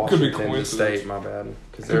 Or Washington State, my bad.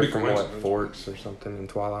 Because they're from, Forks or something in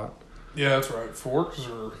Twilight? Yeah, that's right. Forks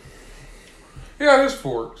or... Yeah, it is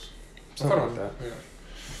Forks. Something like that. Yeah.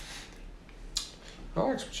 I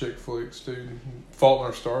like some chick flicks, dude. Fault in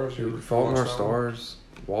Our Stars. Fault in Our Stars.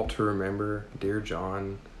 Walk to Remember. Dear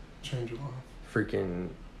John. Change Your Life. Freaking.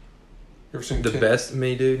 You ever seen The Best of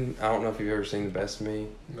Me, dude? I don't know if you've ever seen The Best of Me.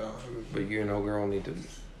 No. But you and old girl need to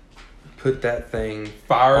put that thing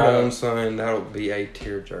Fire on, up. son. That'll be a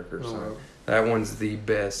tearjerker, son. That one's the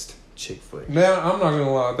best chick flick. Now, I'm not gonna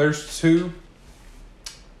lie. There's two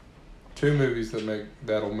movies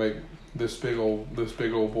that'll make this big old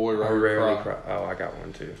boy right rarely cry. Oh, I got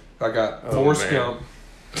one too. I got Forrest Gump.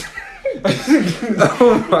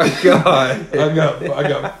 Oh my god! I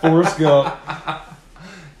got Forrest Gump.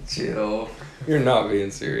 Chill. You're not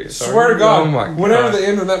being serious. Swear to God. Oh my god. Whenever the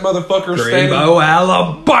end of that motherfucker standing. Greenbow,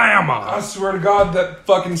 Alabama. I swear to God, that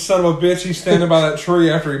fucking son of a bitch, he's standing by that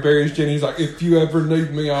tree after he buries Jenny. He's like, if you ever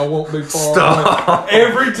need me, I won't be far Stop. away.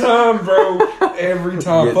 Every time, bro. Every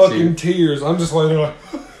time. Fucking tears. I'm just laying there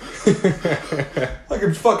like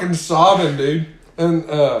I'm fucking sobbing, dude. And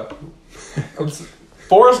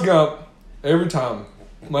Forrest Gump, every time.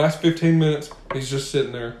 Last 15 minutes, he's just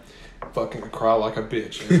sitting there. Fucking cry like a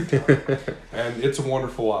bitch every time. And It's a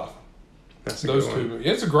Wonderful Life. That's a Those good two one. movies.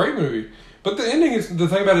 Yeah, it's a great movie. But the ending is the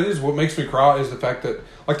thing about it is what makes me cry is the fact that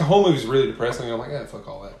like the whole movie is really depressing. I'm like, fuck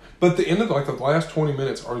all that. But the end of like the last 20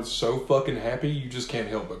 minutes are so fucking happy you just can't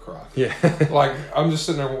help but cry. Yeah. Like I'm just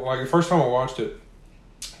sitting there like the first time I watched it,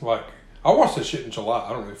 like I watched this shit in July. I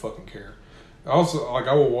don't really fucking care. I also like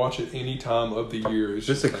I will watch it any time of the year. It's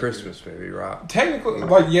just a Christmas movie, right? Technically,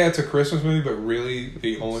 like it's a Christmas movie, but really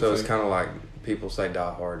the only so it's kind of like people say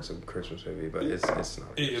Die Hard's a Christmas movie, but it's not.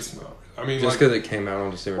 It's not. I mean, just because it came out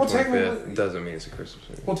on December 25th doesn't mean it's a Christmas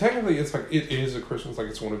movie. Well, technically, it's like it is a Christmas, like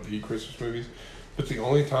it's one of the Christmas movies. But the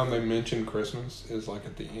only time they mention Christmas is like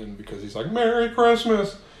at the end because he's like Merry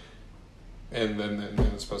Christmas, and then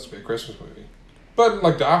it's supposed to be a Christmas movie. But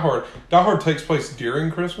like Die Hard takes place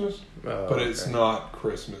during Christmas, but it's not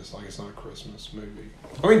Christmas. Like it's not a Christmas movie.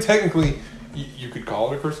 I mean, technically, you could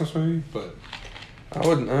call it a Christmas movie, but I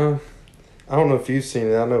wouldn't. I don't know if you've seen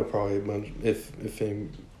it. I know probably a bunch.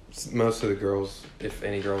 Most of the girls, if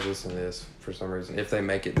any girls listen to this for some reason, if they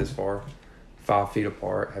make it this far, 5 Feet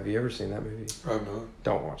Apart. Have you ever seen that movie? I've not.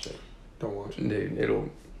 Don't watch it. Don't watch it,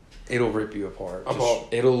 dude. It'll rip you apart.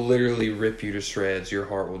 It'll literally rip you to shreds. Your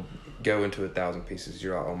heart will go into 1,000 pieces.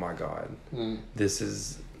 You're like, oh my god, this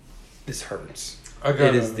hurts.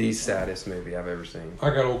 It is the saddest movie I've ever seen. I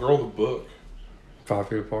got Old Girl the book. 5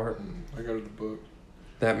 Feet Apart. I got the book.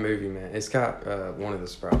 That movie, man. It's got one of the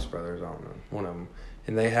Sprouse brothers. I don't know, one of them,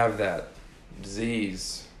 and they have that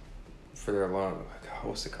disease for their lung. God,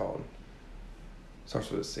 what's it called? Starts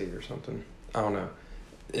with a C or something. I don't know.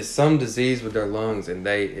 It's some disease with their lungs, and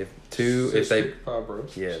if they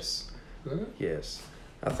fibrosis. Yes. Is that it? Yes.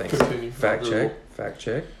 I think Continue. so. Fact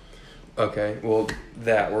check. Okay, well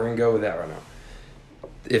we're gonna go with that right now.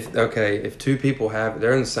 If 2 people have it,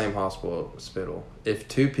 they're in the same hospital. If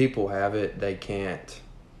 2 people have it, they can't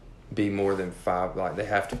be more than 5. Like they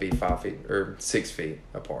have to be 5 feet or 6 feet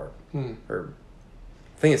apart. Or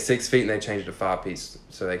I think it's 6 feet, and they change it to 5 feet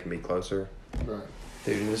so they can be closer. Right.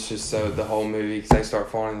 Dude, and it's just so the whole movie because they start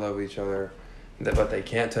falling in love with each other, but they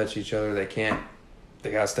can't touch each other. They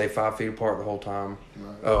gotta stay 5 feet apart the whole time.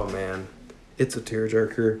 Right. Oh man, it's a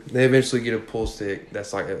tearjerker. They eventually get a pool stick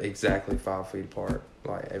that's like exactly 5 feet apart.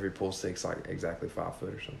 Like every pool stick's like exactly 5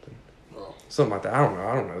 foot or something. Oh. Something like that. I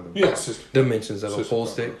don't know the dimensions of a pool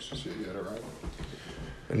stick. Yeah, right.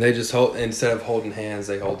 And they just instead of holding hands,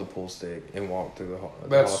 they hold the pool stick and walk through the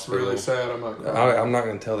That's hospital. really sad. I'm not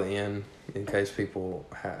going to tell the end in case people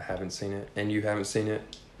haven't seen it and you haven't seen it.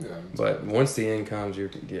 Yeah. But once the end comes,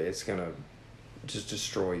 it's going to just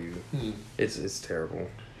destroy you. It's terrible.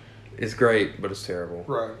 It's great, but it's terrible.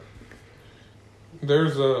 Right.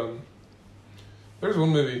 There's one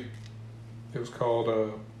movie. It was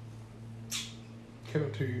called came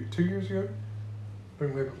out 2 years ago. I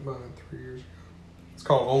think maybe 3 years ago. It's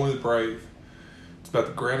called Only the Brave. It's about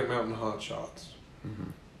the Granite Mountain Hotshots.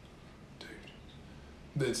 Mm-hmm.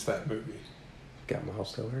 Dude, it's that movie. Got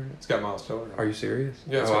Miles Teller in it? It's got Miles Teller in it. Are you serious?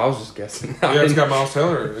 Yeah. I was just guessing. Yeah, it's got Miles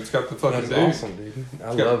Teller. It's got the fucking That's dude. awesome, dude.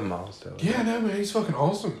 I love Miles Teller. Yeah, no, man, he's fucking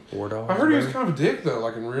awesome. War Dog. I heard he was kind of a dick though,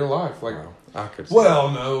 like in real life. Like, wow. I could.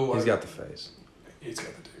 No, he's got the face. He's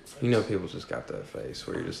got the dick face. You know, people just got that face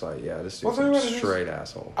where you're just like, yeah, this dude's Well, a straight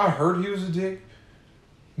asshole. I heard he was a dick,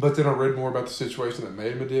 but then I read more about the situation that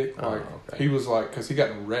made him a dick. Like he was like, because he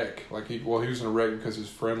got in a wreck. Like he was in a wreck because his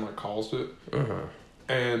friend like caused it,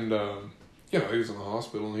 and he was in the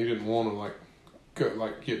hospital and he didn't want to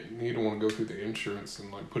he didn't want to go through the insurance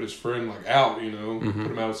and like put his friend like out, put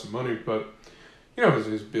him out of some money, but you know,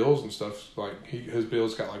 his bills and stuff, like, his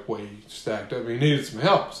bills got, like, way stacked up. He needed some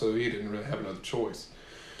help, so he didn't really have another choice.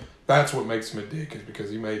 That's what makes him a dick, is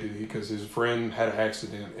because because his friend had an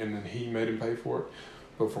accident, and then he made him pay for it.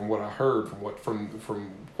 But from what I heard, from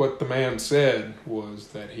what the man said, was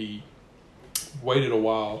that he waited a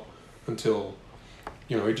while until,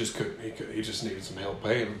 you know, he just couldn't, he just needed some help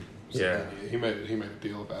paying him. So he made a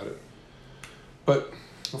deal about it. But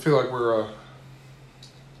I feel like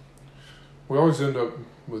we always end up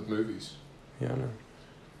with movies. Yeah, I know.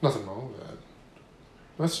 Nothing wrong with that.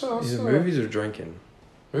 That's either movies or drinking.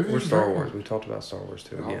 Movies or Star Wars. We talked about Star Wars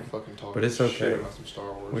too again. But it's okay. Shit about some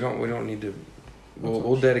Star Wars. We don't need to.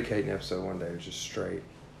 We'll dedicate an episode one day to just straight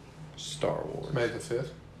Star Wars. May the 5th.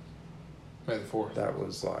 May the 4th. That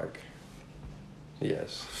was like.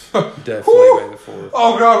 Yes. Definitely May the 4th.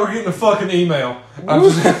 Oh God, we're getting a fucking email.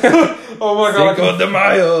 Oh my God. Cinco de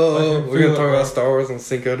Mayo. We're going to talk about Star Wars on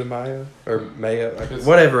Cinco de Mayo. Or Mayo.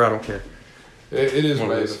 Whatever, I don't care. It is May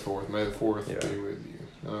the 4th. May the 4th be with you.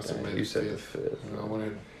 No, I said May you the said 5th. the 5th. I went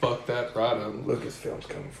ahead and fucked that right up. Lucasfilm's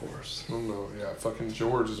coming for us. Oh no, yeah, fucking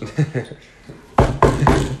George is.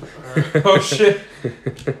 Oh shit.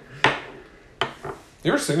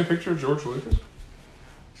 You ever seen a picture of George Lucas?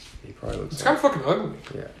 He probably looks. It's kind of fucking ugly.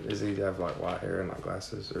 Yeah, does he have like white hair and like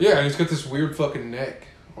glasses? Or... Yeah, and he's got this weird fucking neck.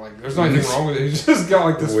 Like, there's nothing wrong with it. He's just got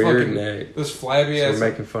like this weird fucking neck. This flabby ass. We're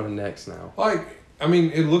making fun of necks now. Like, I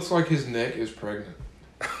mean, it looks like his neck is pregnant.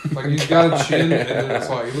 Like he's got a chin, and then it's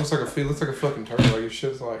like he looks like a fucking turtle. Like his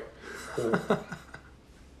shit's like. Oh.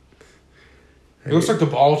 He looks like the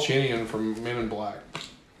ball Chinian from Men in Black.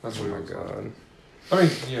 That's what he looks like. I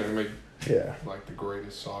mean, you know, he made like the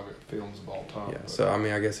greatest saga films of all time. Yeah, so I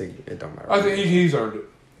mean, I guess it don't matter. I think he's earned it.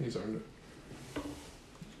 He's earned it.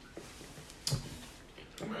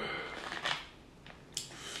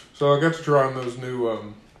 So I got to try on those new. I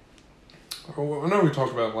know we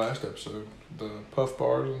talked about it last episode, the puff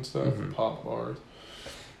bars and stuff, the pop bars.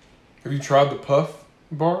 Have you tried the puff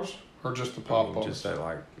bars or just the pop bars? Just at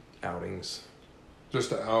like outings.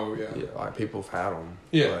 Yeah, like people have had them.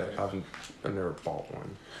 Yeah, but I've never bought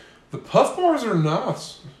one. The puff bars are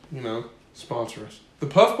nice. You know, sponsor us. The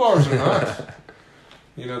puff bars are nice.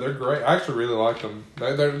 You know, they're great. I actually really like them.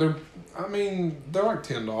 They're I mean, they're like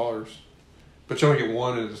 $10, but you only get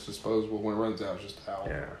one and it's disposable. When it runs out, it's just out.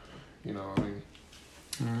 Yeah. You know, I mean,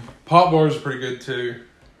 pop bars are pretty good too.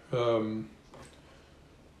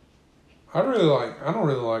 I don't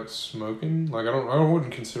really like smoking. Like I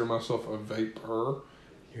wouldn't consider myself a vaper.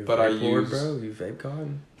 But I use, bro. You vape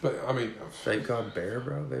god. But I mean, vape god bear,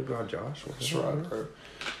 bro. Vape god Josh. That's right, bro.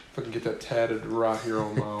 If I can get that tatted right here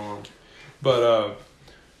on my arm. But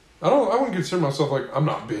I wouldn't consider myself like, I'm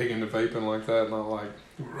not big into vaping like that. Not like,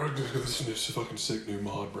 this is a fucking sick new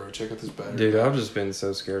mod, bro. Check out this battery. Dude, I've just been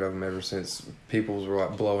so scared of them ever since people's were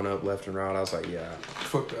like blowing up left and right. I was like, yeah,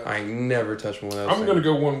 fuck that. I ain't never touched one of those. I'm gonna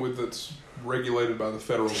go one with that's regulated by the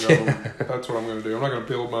federal government. That's what I'm gonna do. I'm not gonna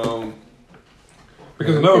build my own.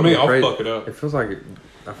 Because knowing me, I'll fuck it up. It feels like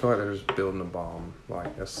I feel like they're just building a bomb,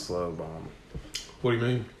 like a slow bomb. What do you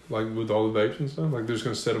mean? Like with all the vapes and stuff? Like they're just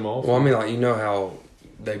gonna set them off? Well, I mean, like, you know how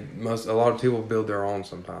a lot of people build their own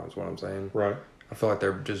sometimes. What I'm saying, right? I feel like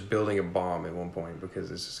they're just building a bomb at one point because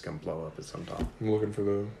it's just gonna blow up at some time. I'm looking for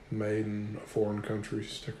the made in a foreign country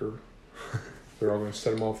sticker. They're all gonna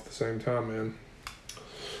set them off at the same time, man.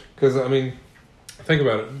 Because I mean, think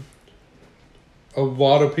about it. A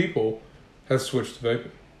lot of people have switched to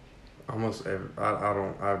vaping. Almost every,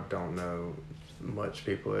 I don't know much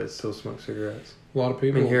people that still smoke cigarettes. A lot of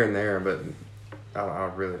people. I mean, here and there, but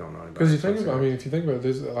I really don't know anybody. Because you think about, I mean, if you think about it,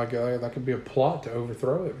 there's like that could be a plot to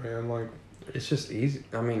overthrow it, man. Like, it's just easy.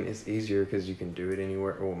 I mean, it's easier because you can do it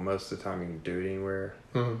anywhere. Well, most of the time you can do it anywhere.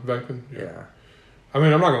 Vaping. Yeah. I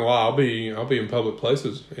mean, I'm not gonna lie. I'll be in public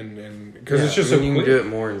places and because it's just so you quick. can do it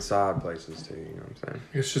more inside places too. You know what I'm saying?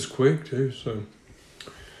 It's just quick too. So,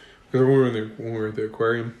 because when we were at the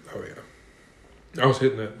aquarium, oh yeah, I was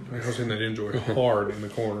hitting that Enjoy hard in the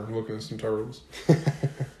corner, looking at some turtles.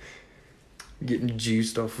 Getting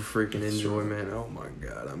juiced off of freaking Enjoy, man. Oh my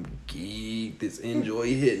god, I'm geeked. This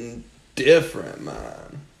Enjoy hitting different,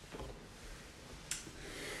 man.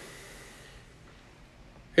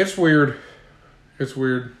 It's weird. It's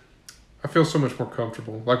weird. I feel so much more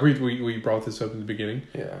comfortable. Like we brought this up in the beginning.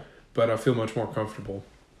 Yeah. But I feel much more comfortable.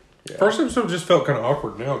 Yeah. First episode just felt kind of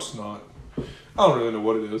awkward. Now it's not. I don't really know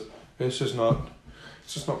what it is. It's just not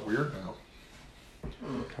weird now.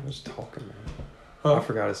 I'm just talking, man. Huh? I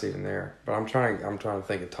forgot it's even there. But I'm trying to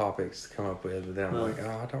think of topics to come up with, but then I'm like,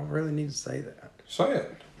 I don't really need to say that. Say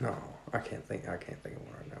it. No. I can't think of one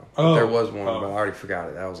right now. Oh, there was one, but I already forgot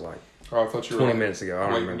it. That was like I thought you were 20 minutes ago. I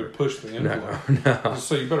don't remember. To push the envelope. No.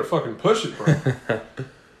 So you better fucking push it, bro.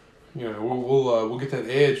 We'll get that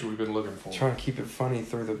edge we've been looking for. Trying to keep it funny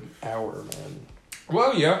through the hour, man.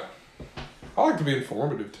 Well, yeah. I like to be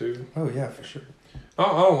informative too. Oh yeah, for sure. I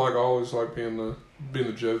don't always like being the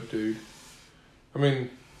joke dude. I mean,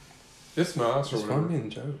 it's nice or it's whatever. fun being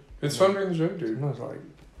the joke. It's fun being the joke dude. Sometimes like,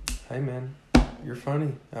 hey man, you're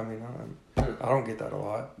funny. I mean, I don't get that a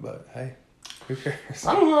lot, but hey, who cares?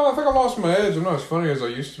 I don't know. I think I lost my edge. I'm not as funny as I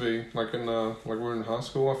used to be. Like in like we were in high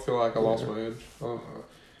school, I feel like I lost my edge. I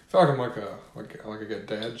feel like I'm like I get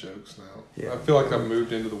dad jokes now. Yeah. I feel like I've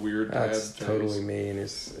moved into the weird dad jokes. That's totally me, and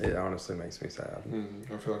it honestly makes me sad.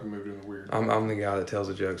 I feel like I moved into the weird. I'm the guy that tells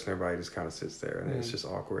the jokes, and everybody just kind of sits there, and it's just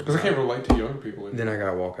awkward. Because I can't relate to younger people anymore. Then I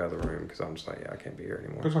gotta walk out of the room because I'm just like, yeah, I can't be here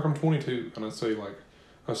anymore. It's like I'm 22, and I say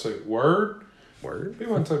word. People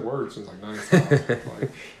haven't said word since like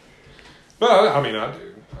 95. But I mean, I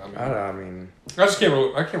do. I mean, I just can't.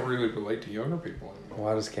 I can't really relate to younger people anymore.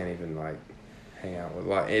 Well, I just can't even like hang out with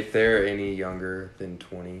if they're any younger than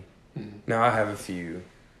 20. Now I have a few,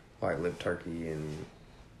 like Lip Turkey and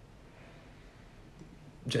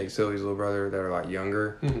Jake Sully's little brother that are like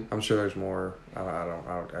younger. I'm sure there's more.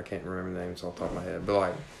 I can't remember the names off the top of my head, but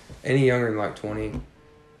like any younger than like 20,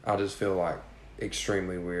 I just feel like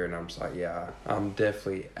extremely weird, and I'm just like, yeah, I'm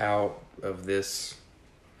definitely out of this.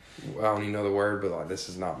 I don't even know the word, but like this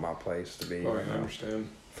is not my place to be. Oh, I understand.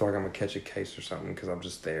 I feel like I'm gonna catch a case or something because I'm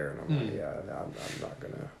just there, and I'm like, yeah, I'm not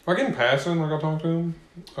gonna. Like in passing, like I'll talk to him,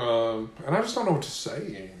 and I just don't know what to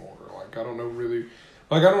say anymore. Like I don't know really,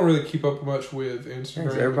 like I don't really keep up much with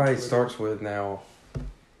Instagram. Everybody starts with now.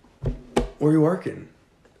 Where you working?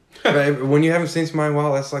 When you haven't seen somebody in a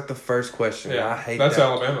while, that's like the first question. Yeah, I hate that's that.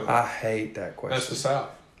 Alabama. I hate that question. That's the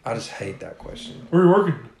South. I just hate that question. Where are you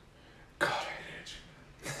working? God, I hate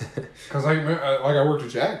it. Because I worked at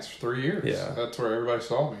Jack's for 3 years. Yeah, that's where everybody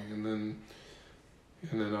saw me, and then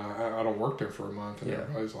I don't work there for a month, and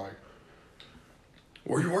everybody's like,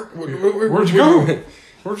 "Where you work? Where'd you go?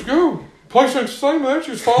 Where'd you go? Place ain't the same. That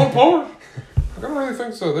just falling apart." I don't really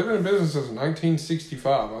think so. They've been in business since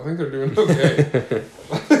 1965. I think they're doing okay.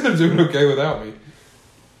 I think they're doing okay without me.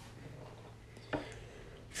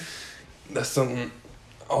 That's something.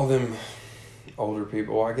 All them older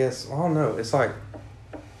people, I guess. I don't know. It's like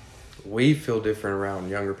we feel different around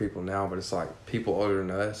younger people now, but it's like people older than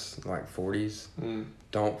us, like 40s,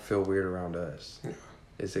 don't feel weird around us. Yeah.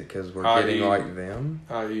 Is it because we're getting like them?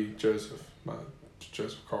 I.e. Joseph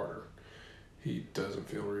Carter. He doesn't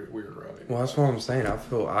feel weird around him. Well, that's what I'm saying.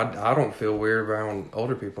 I don't feel weird around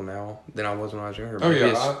older people now than I was when I was younger.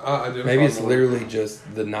 Maybe it's literally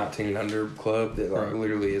just the 19 under club that like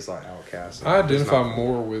literally is like outcast. I identify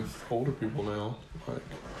more with older people now. Like,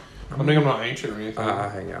 I think I'm not ancient or anything. I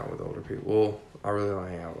hang out with older people. Well, I really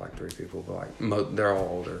only hang out with like 3 people, but like they're all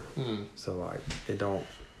older. So like it don't.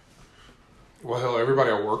 Well, hell,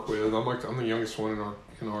 everybody I work with, I'm the youngest one in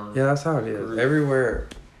our. Yeah, that's how it is. Group. Everywhere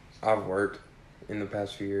I've worked in the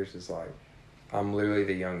past few years is like I'm literally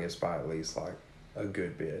the youngest by at least like a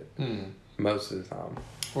good bit. Most of the time.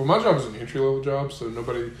 Well, my job is an entry level job, so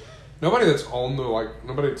nobody that's on the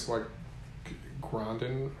nobody that's like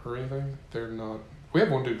grinding or anything. They're not. We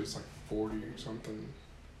have one dude that's like 40 or something,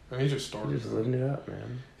 and he just started. He's just living it up,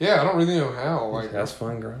 man. Yeah, I don't really know how. Like that's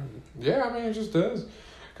fun grinding. Yeah, I mean it just does.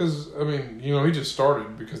 Because I mean, he just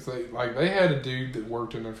started because they had a dude that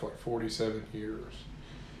worked in there for like 47 years.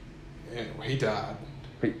 And he died.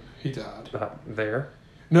 He died. There?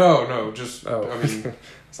 No, just, I mean...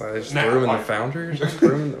 So they just threw him in the foundry or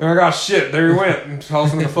something? Oh, gosh, shit, there he went, and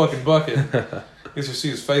tossed him in the fucking bucket. You just see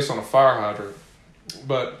his face on a fire hydrant.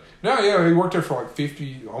 But, no, yeah, he worked there for like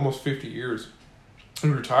almost 50 years. He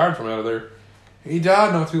retired from out of there. He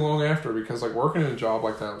died not too long after because, like, working in a job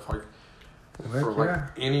like that,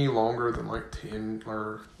 any longer than like 10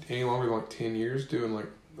 years doing, like,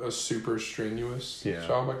 a super strenuous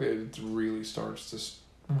job like that, it really starts to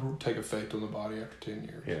take effect on the body after 10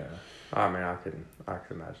 years. Yeah, I mean, I can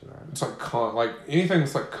imagine that. It's like anything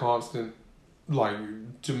that's like constant, like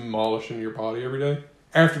demolishing your body every day.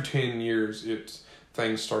 After 10 years,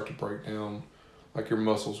 things start to break down. Like your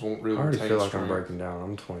muscles won't really. I already feel like strength. I'm breaking down.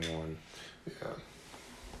 I'm 21. Yeah,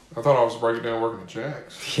 I thought I was breaking down working at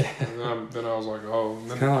Jack's. Yeah. And then I was like, oh.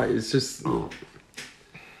 It's kind of like it's just.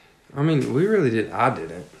 I mean, we really did. I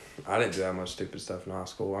didn't do that much stupid stuff in high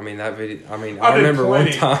school. I mean, that video. I mean, I remember one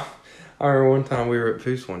time we were at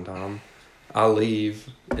Poof's one time. I leave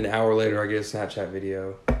an hour later. I get a Snapchat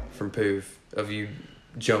video from Poof of you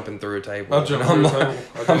jumping through a table.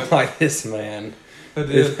 I'm like, this man I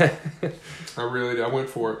did. I really did. I went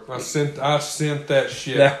for it. I sent that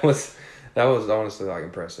shit. That was honestly like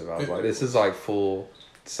impressive. I was like, this is like full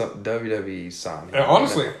WWE sign. And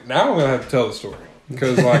honestly, now I'm gonna have to tell the story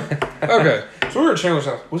because like, okay, so we were at Chandler's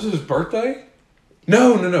house. Was it his birthday?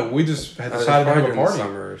 No. We just had decided to have a party.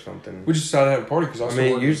 Summer or something. We just decided to have a party because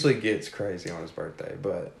it usually gets crazy on his birthday,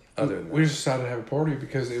 but other than we just decided to have a party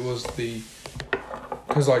because it was the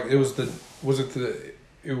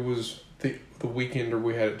weekender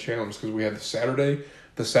we had at Chandler's because we had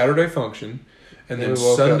the Saturday function, and then we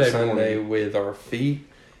woke Sunday up Sunday morning with our feet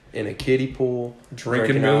in a kiddie pool,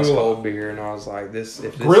 drinking ice cold beer, and I was like,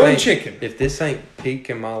 grilling chicken. If this ain't peak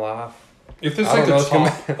in my life. If this ain't the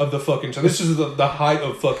top of the fucking... This is the height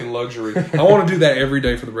of fucking luxury. I want to do that every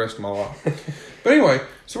day for the rest of my life. But anyway,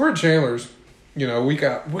 so we're at Chandler's. You know, we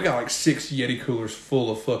got like 6 Yeti coolers full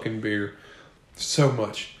of fucking beer. So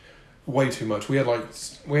much. Way too much. We had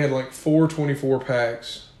like 4 24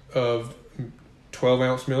 packs of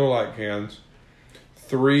 12-ounce Miller Lite cans.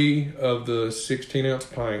 3 of the 16-ounce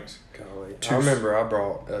pints. Golly. I remember I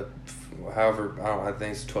brought I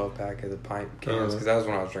think it's a 12-pack of the pint cans because that was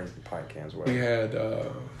when I was drinking pint cans. We had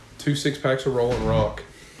 2 6-packs of Rolling Rock,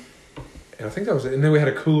 and I think that was it. And then we had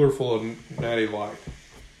a cooler full of Natty Light.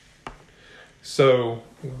 So,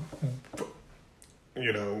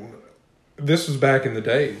 you know, this was back in the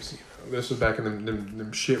days. This was back in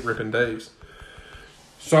them shit ripping days.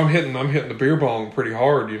 So I'm hitting the beer bong pretty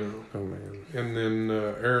hard, you know. Oh man! And then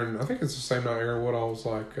Aaron, I think it's the same night Aaron Woodall was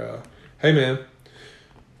like, "Hey man,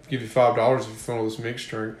 give you $5 if you fill this mixed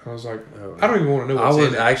drink." I was like, I don't even want to know what's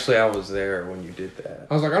in it. Actually, I was there when you did that.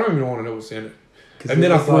 I was like, I don't even want to know what's in it. And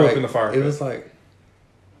then I threw up in the fire. It was like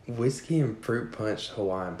whiskey and fruit punch,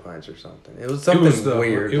 Hawaiian punch or something. It was something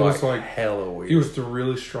weird. It was like hella weird. It was the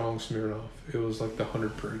really strong Smirnoff. It was like the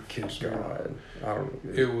 100 proof. God,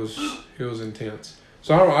 It was intense.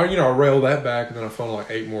 So I railed that back, and then I found like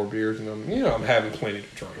 8 more beers, and I'm having plenty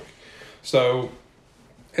to drink. So,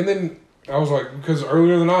 and then I was like, because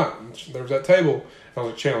earlier in the night there was that table. I was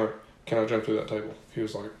like, Chandler, can I jump through that table? He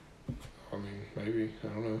was like, I mean, maybe, I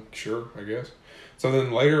don't know, sure, I guess. So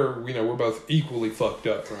then later, we're both equally fucked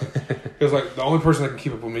up, right? Because like the only person that can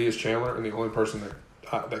keep up with me is Chandler, and the only person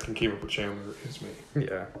that can keep up with Chandler is me.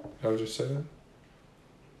 Yeah. Did I just say that?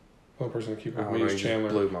 The only person that can keep up with me is Chandler.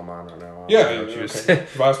 Blew my mind right now. Okay.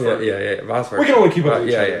 Vice versa. Yeah. Vice versa. We can only keep up with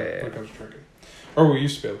each other when it comes to drinking. Or we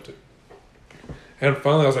used to be able to. And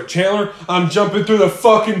finally I was like, Chandler, I'm jumping through the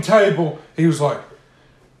fucking table. He was like,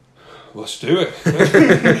 let's do it.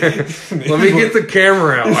 Let me get the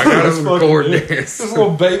camera out. I gotta record this. This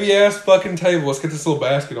little baby ass fucking table. Let's get this little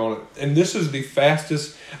basket on it. And this is the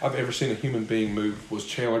fastest I've ever seen a human being move. Was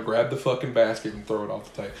Chandler grab the fucking basket and throw it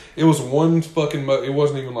off the table. It was one fucking. It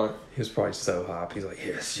wasn't even like. He was probably so hyped. He's like,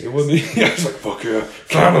 yes. It wasn't. Yeah, he's like, fuck yeah.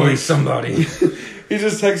 Finally, somebody. He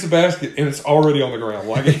just takes the basket and it's already on the ground.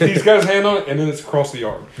 Like he's got his hand on it and then it's across the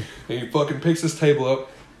yard. And he fucking picks his table up.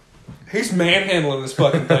 He's manhandling this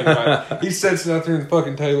fucking thing, right? He sets it out there in the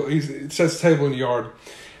fucking table. He sets the table in the yard.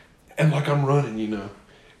 And like I'm running,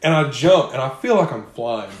 And I jump and I feel like I'm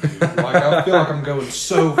flying, dude. Like I feel like I'm going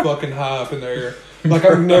so fucking high up in the air. Like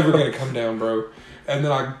I'm never going to come down, bro. And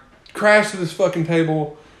then I crashed to this fucking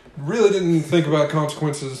table. Really didn't think about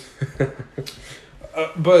consequences.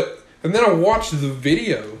 And then I watched the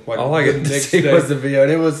video. Like all I could see was the video.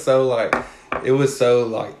 And it was so like,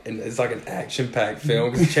 it's like an action-packed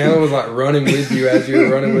film. Because Chandler was like running with you as you were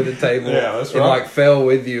running with the table. Yeah, that's right. And like fell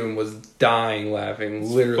with you and was dying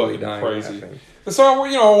laughing. Literally dying crazy. laughing. And so,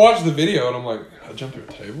 I watched the video and I'm like, I jumped through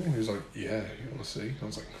a table? And he was like, yeah, you want to see? I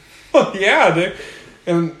was like, oh, yeah, dude.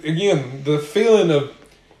 And again, the feeling of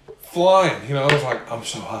flying, I was like, I'm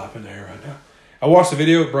so high up in the air right now. I watched the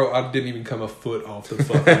video, bro, I didn't even come a foot off the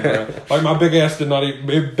fucking ground. Like, my big ass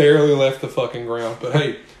it barely left the fucking ground. But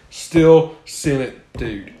hey, still sent it,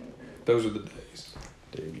 dude. Those are the days.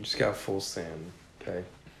 Dude, you just got full send, okay?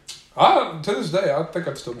 To this day, I think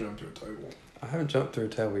I'd still jump through a table. I haven't jumped through a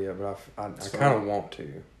table yet, but I kind of want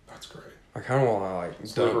to. That's great. I kind of want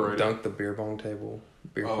to dunk the beer pong table,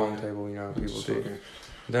 people do.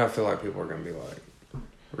 Then I feel like people are gonna be like,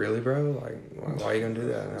 "Really, bro? Like, why are you gonna do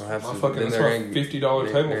that?" And I'll have that's a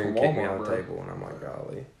 $50 table from Walmart, kick me out bro. the table, and I'm like,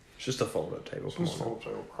 golly, it's just a fold-up table. It's just a fold-up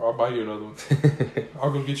table, bro. I'll buy you another one.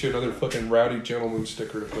 I'll go get you another fucking rowdy gentleman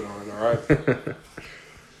sticker to put on it. All right.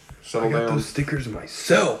 I got those stickers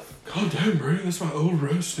myself. God damn, bro, that's my old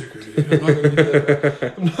rose sticker, dude.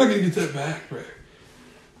 I'm not gonna get that back, bro.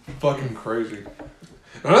 Fucking crazy.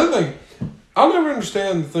 Another thing, I'll never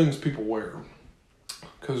understand the things people wear.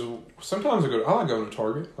 Because sometimes I like going to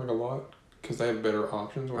Target, like a lot. because they have better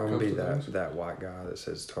options when it comes to that things. that white guy that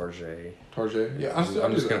says Tarjay. Tarjay, yeah. I'm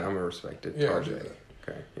gonna respect it. Yeah, Tarjay.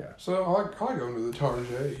 Okay, yeah. So I like going to the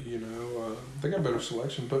Tarjay. You know, they got better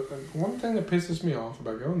selection. But one thing that pisses me off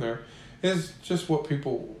about going there is just what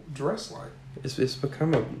people dress like. It's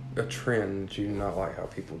become a trend that you not like how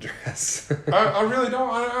people dress. I really don't.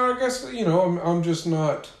 I guess, you know,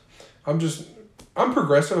 I'm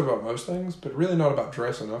progressive about most things, but really not about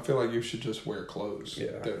dressing. I feel like you should just wear clothes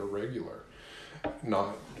that are regular.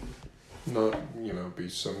 Not, you know, be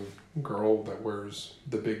some girl that wears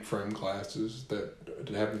the big frame glasses that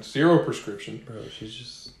have zero prescription. Bro, she's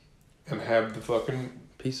just... And have the fucking...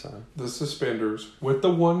 Peace sign. The suspenders with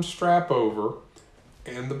the one strap over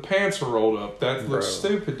and the pants are rolled up. That looks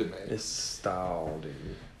stupid to me. It's style, dude.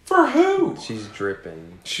 For who? She's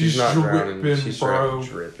dripping. She's not dripping, drowning. She's bro.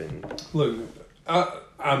 Dripping. Look,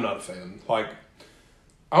 I'm not a fan. Like,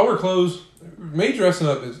 I wear clothes. Me dressing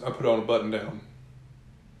up is I put on a button down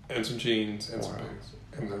and some jeans and some boots.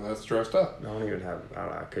 And then that's dressed up.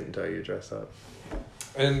 I couldn't tell you to dress up.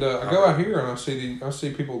 And I go out here and I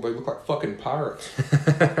see people, they look like fucking pirates.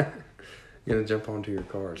 You're going to jump onto your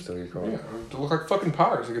car, steal your car. Yeah, they look like fucking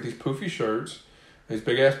pirates. They got these poofy shirts, these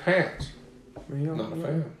big ass pants. Not a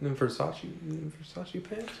fan. Then Versace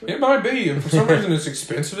pants? It might be, and for some reason it's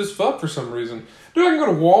expensive as fuck for some reason. Dude, I can go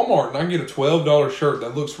to Walmart and I can get a $12 shirt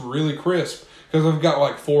that looks really crisp because I've got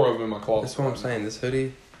like 4 of them in my closet. That's what I'm saying. This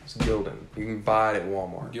hoodie is Gildan. You can buy it at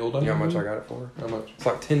Walmart. Gildan? You know how much I got it for? How much? It's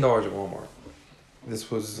like $10 at Walmart.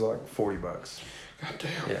 This was like $40. God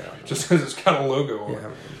damn. Yeah. Just because it's got a logo on it.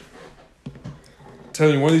 Yeah. I'm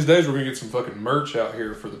telling you, one of these days we're going to get some fucking merch out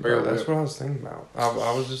here for the Bear That's Whip. what I was thinking about.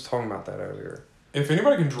 I was just talking about that earlier. If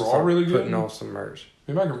anybody can draw really good, putting off some merch. If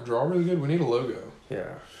anybody can draw really good, we need a logo.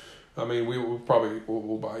 Yeah. I mean, we'll probably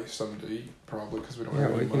we'll buy you something to eat probably because we don't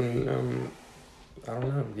have any money. I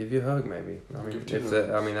don't know. Give you a hug, maybe. I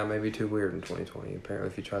mean, that may be too weird in 2020. Apparently,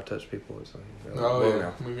 if you try to touch people, it's like,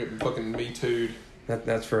 we're getting fucking Me Too'd.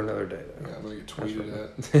 That's for another day, though. Yeah, I'm gonna get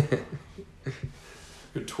tweeted at.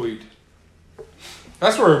 Good tweet.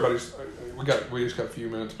 That's where everybody's. We just got a few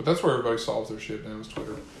minutes, but that's where everybody solves their shit now is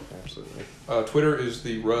Twitter. Absolutely. Twitter is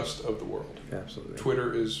the Rust of the world. Absolutely.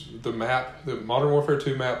 Twitter is the map, the Modern Warfare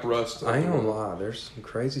 2 map, Rust. I ain't gonna lie. There's some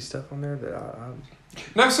crazy stuff on there that I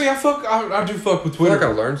now, see, I do fuck with Twitter. I feel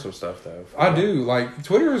like I learned some stuff though. I do. Like,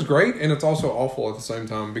 Twitter is great, and it's also awful at the same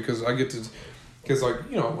time because I get to, like,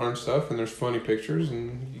 you know, I learn stuff, and there's funny pictures,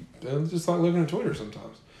 and it's just like looking at Twitter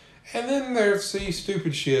sometimes. And then they see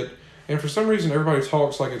stupid shit, and for some reason everybody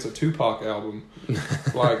talks like it's a Tupac album,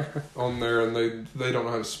 like on there, and they don't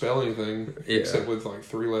know how to spell anything except with like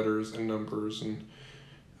 3 letters and numbers, and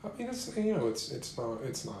I mean it's not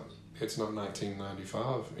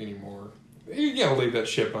 1995 anymore. You gotta leave that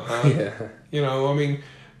shit behind. Yeah. You know, I mean,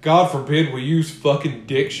 God forbid we use fucking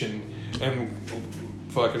diction and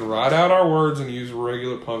fucking write out our words and use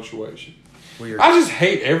regular punctuation. Weird. I just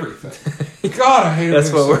hate everything. God, I hate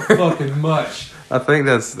everything so fucking much. I think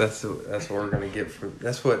that's what we're gonna get from.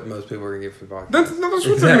 That's what most people are gonna get from the podcast. That's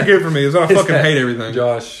what they're gonna get from me is I fucking hate everything.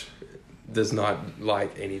 Josh does not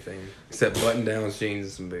like anything except button downs, jeans,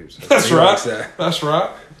 and some boots. That's right. That's right.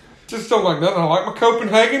 Just don't like nothing. I like my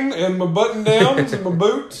Copenhagen and my button downs and my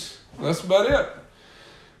boots. That's about it.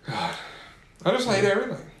 God, I just hate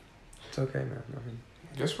everything. It's okay, man.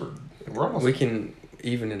 I guess we're almost. We can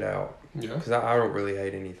even it out. Yeah. Because I don't really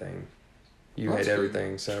hate anything. You hate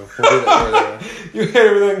everything, so we'll do that. You hate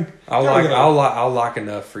everything. I'll like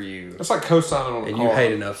enough for you. It's like co-signing on a and car. You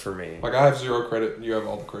hate enough for me. Like I have 0 credit, and you have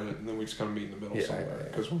all the credit, and then we just kind of meet in the middle somewhere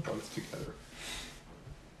because we're both together.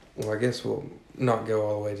 Well, I guess we'll not go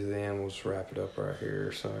all the way to the end. We'll just wrap it up right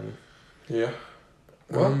here, son. Yeah.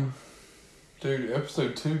 Well, dude,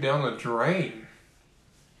 episode 2 down the drain.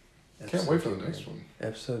 Can't wait for the next one.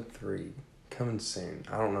 Episode 3 coming soon.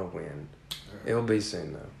 I don't know when. Yeah. It'll be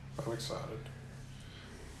soon though. I'm excited.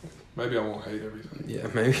 Maybe I won't hate everything. Yeah,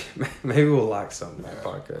 maybe we'll like something that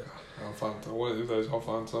podcast. I'll find one of these days. I'll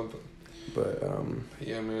find something. But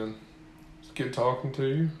yeah, man, it's good talking to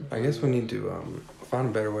you. I guess we need to find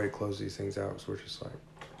a better way to close these things out because we're just like.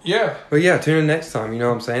 Yeah. But yeah, tune in next time. You know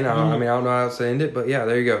what I'm saying? I mean, I don't know how else to end it, but yeah,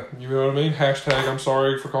 there you go. You know what I mean? # I'm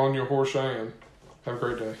sorry for calling you a horse, Cheyenne. Have a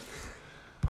great day.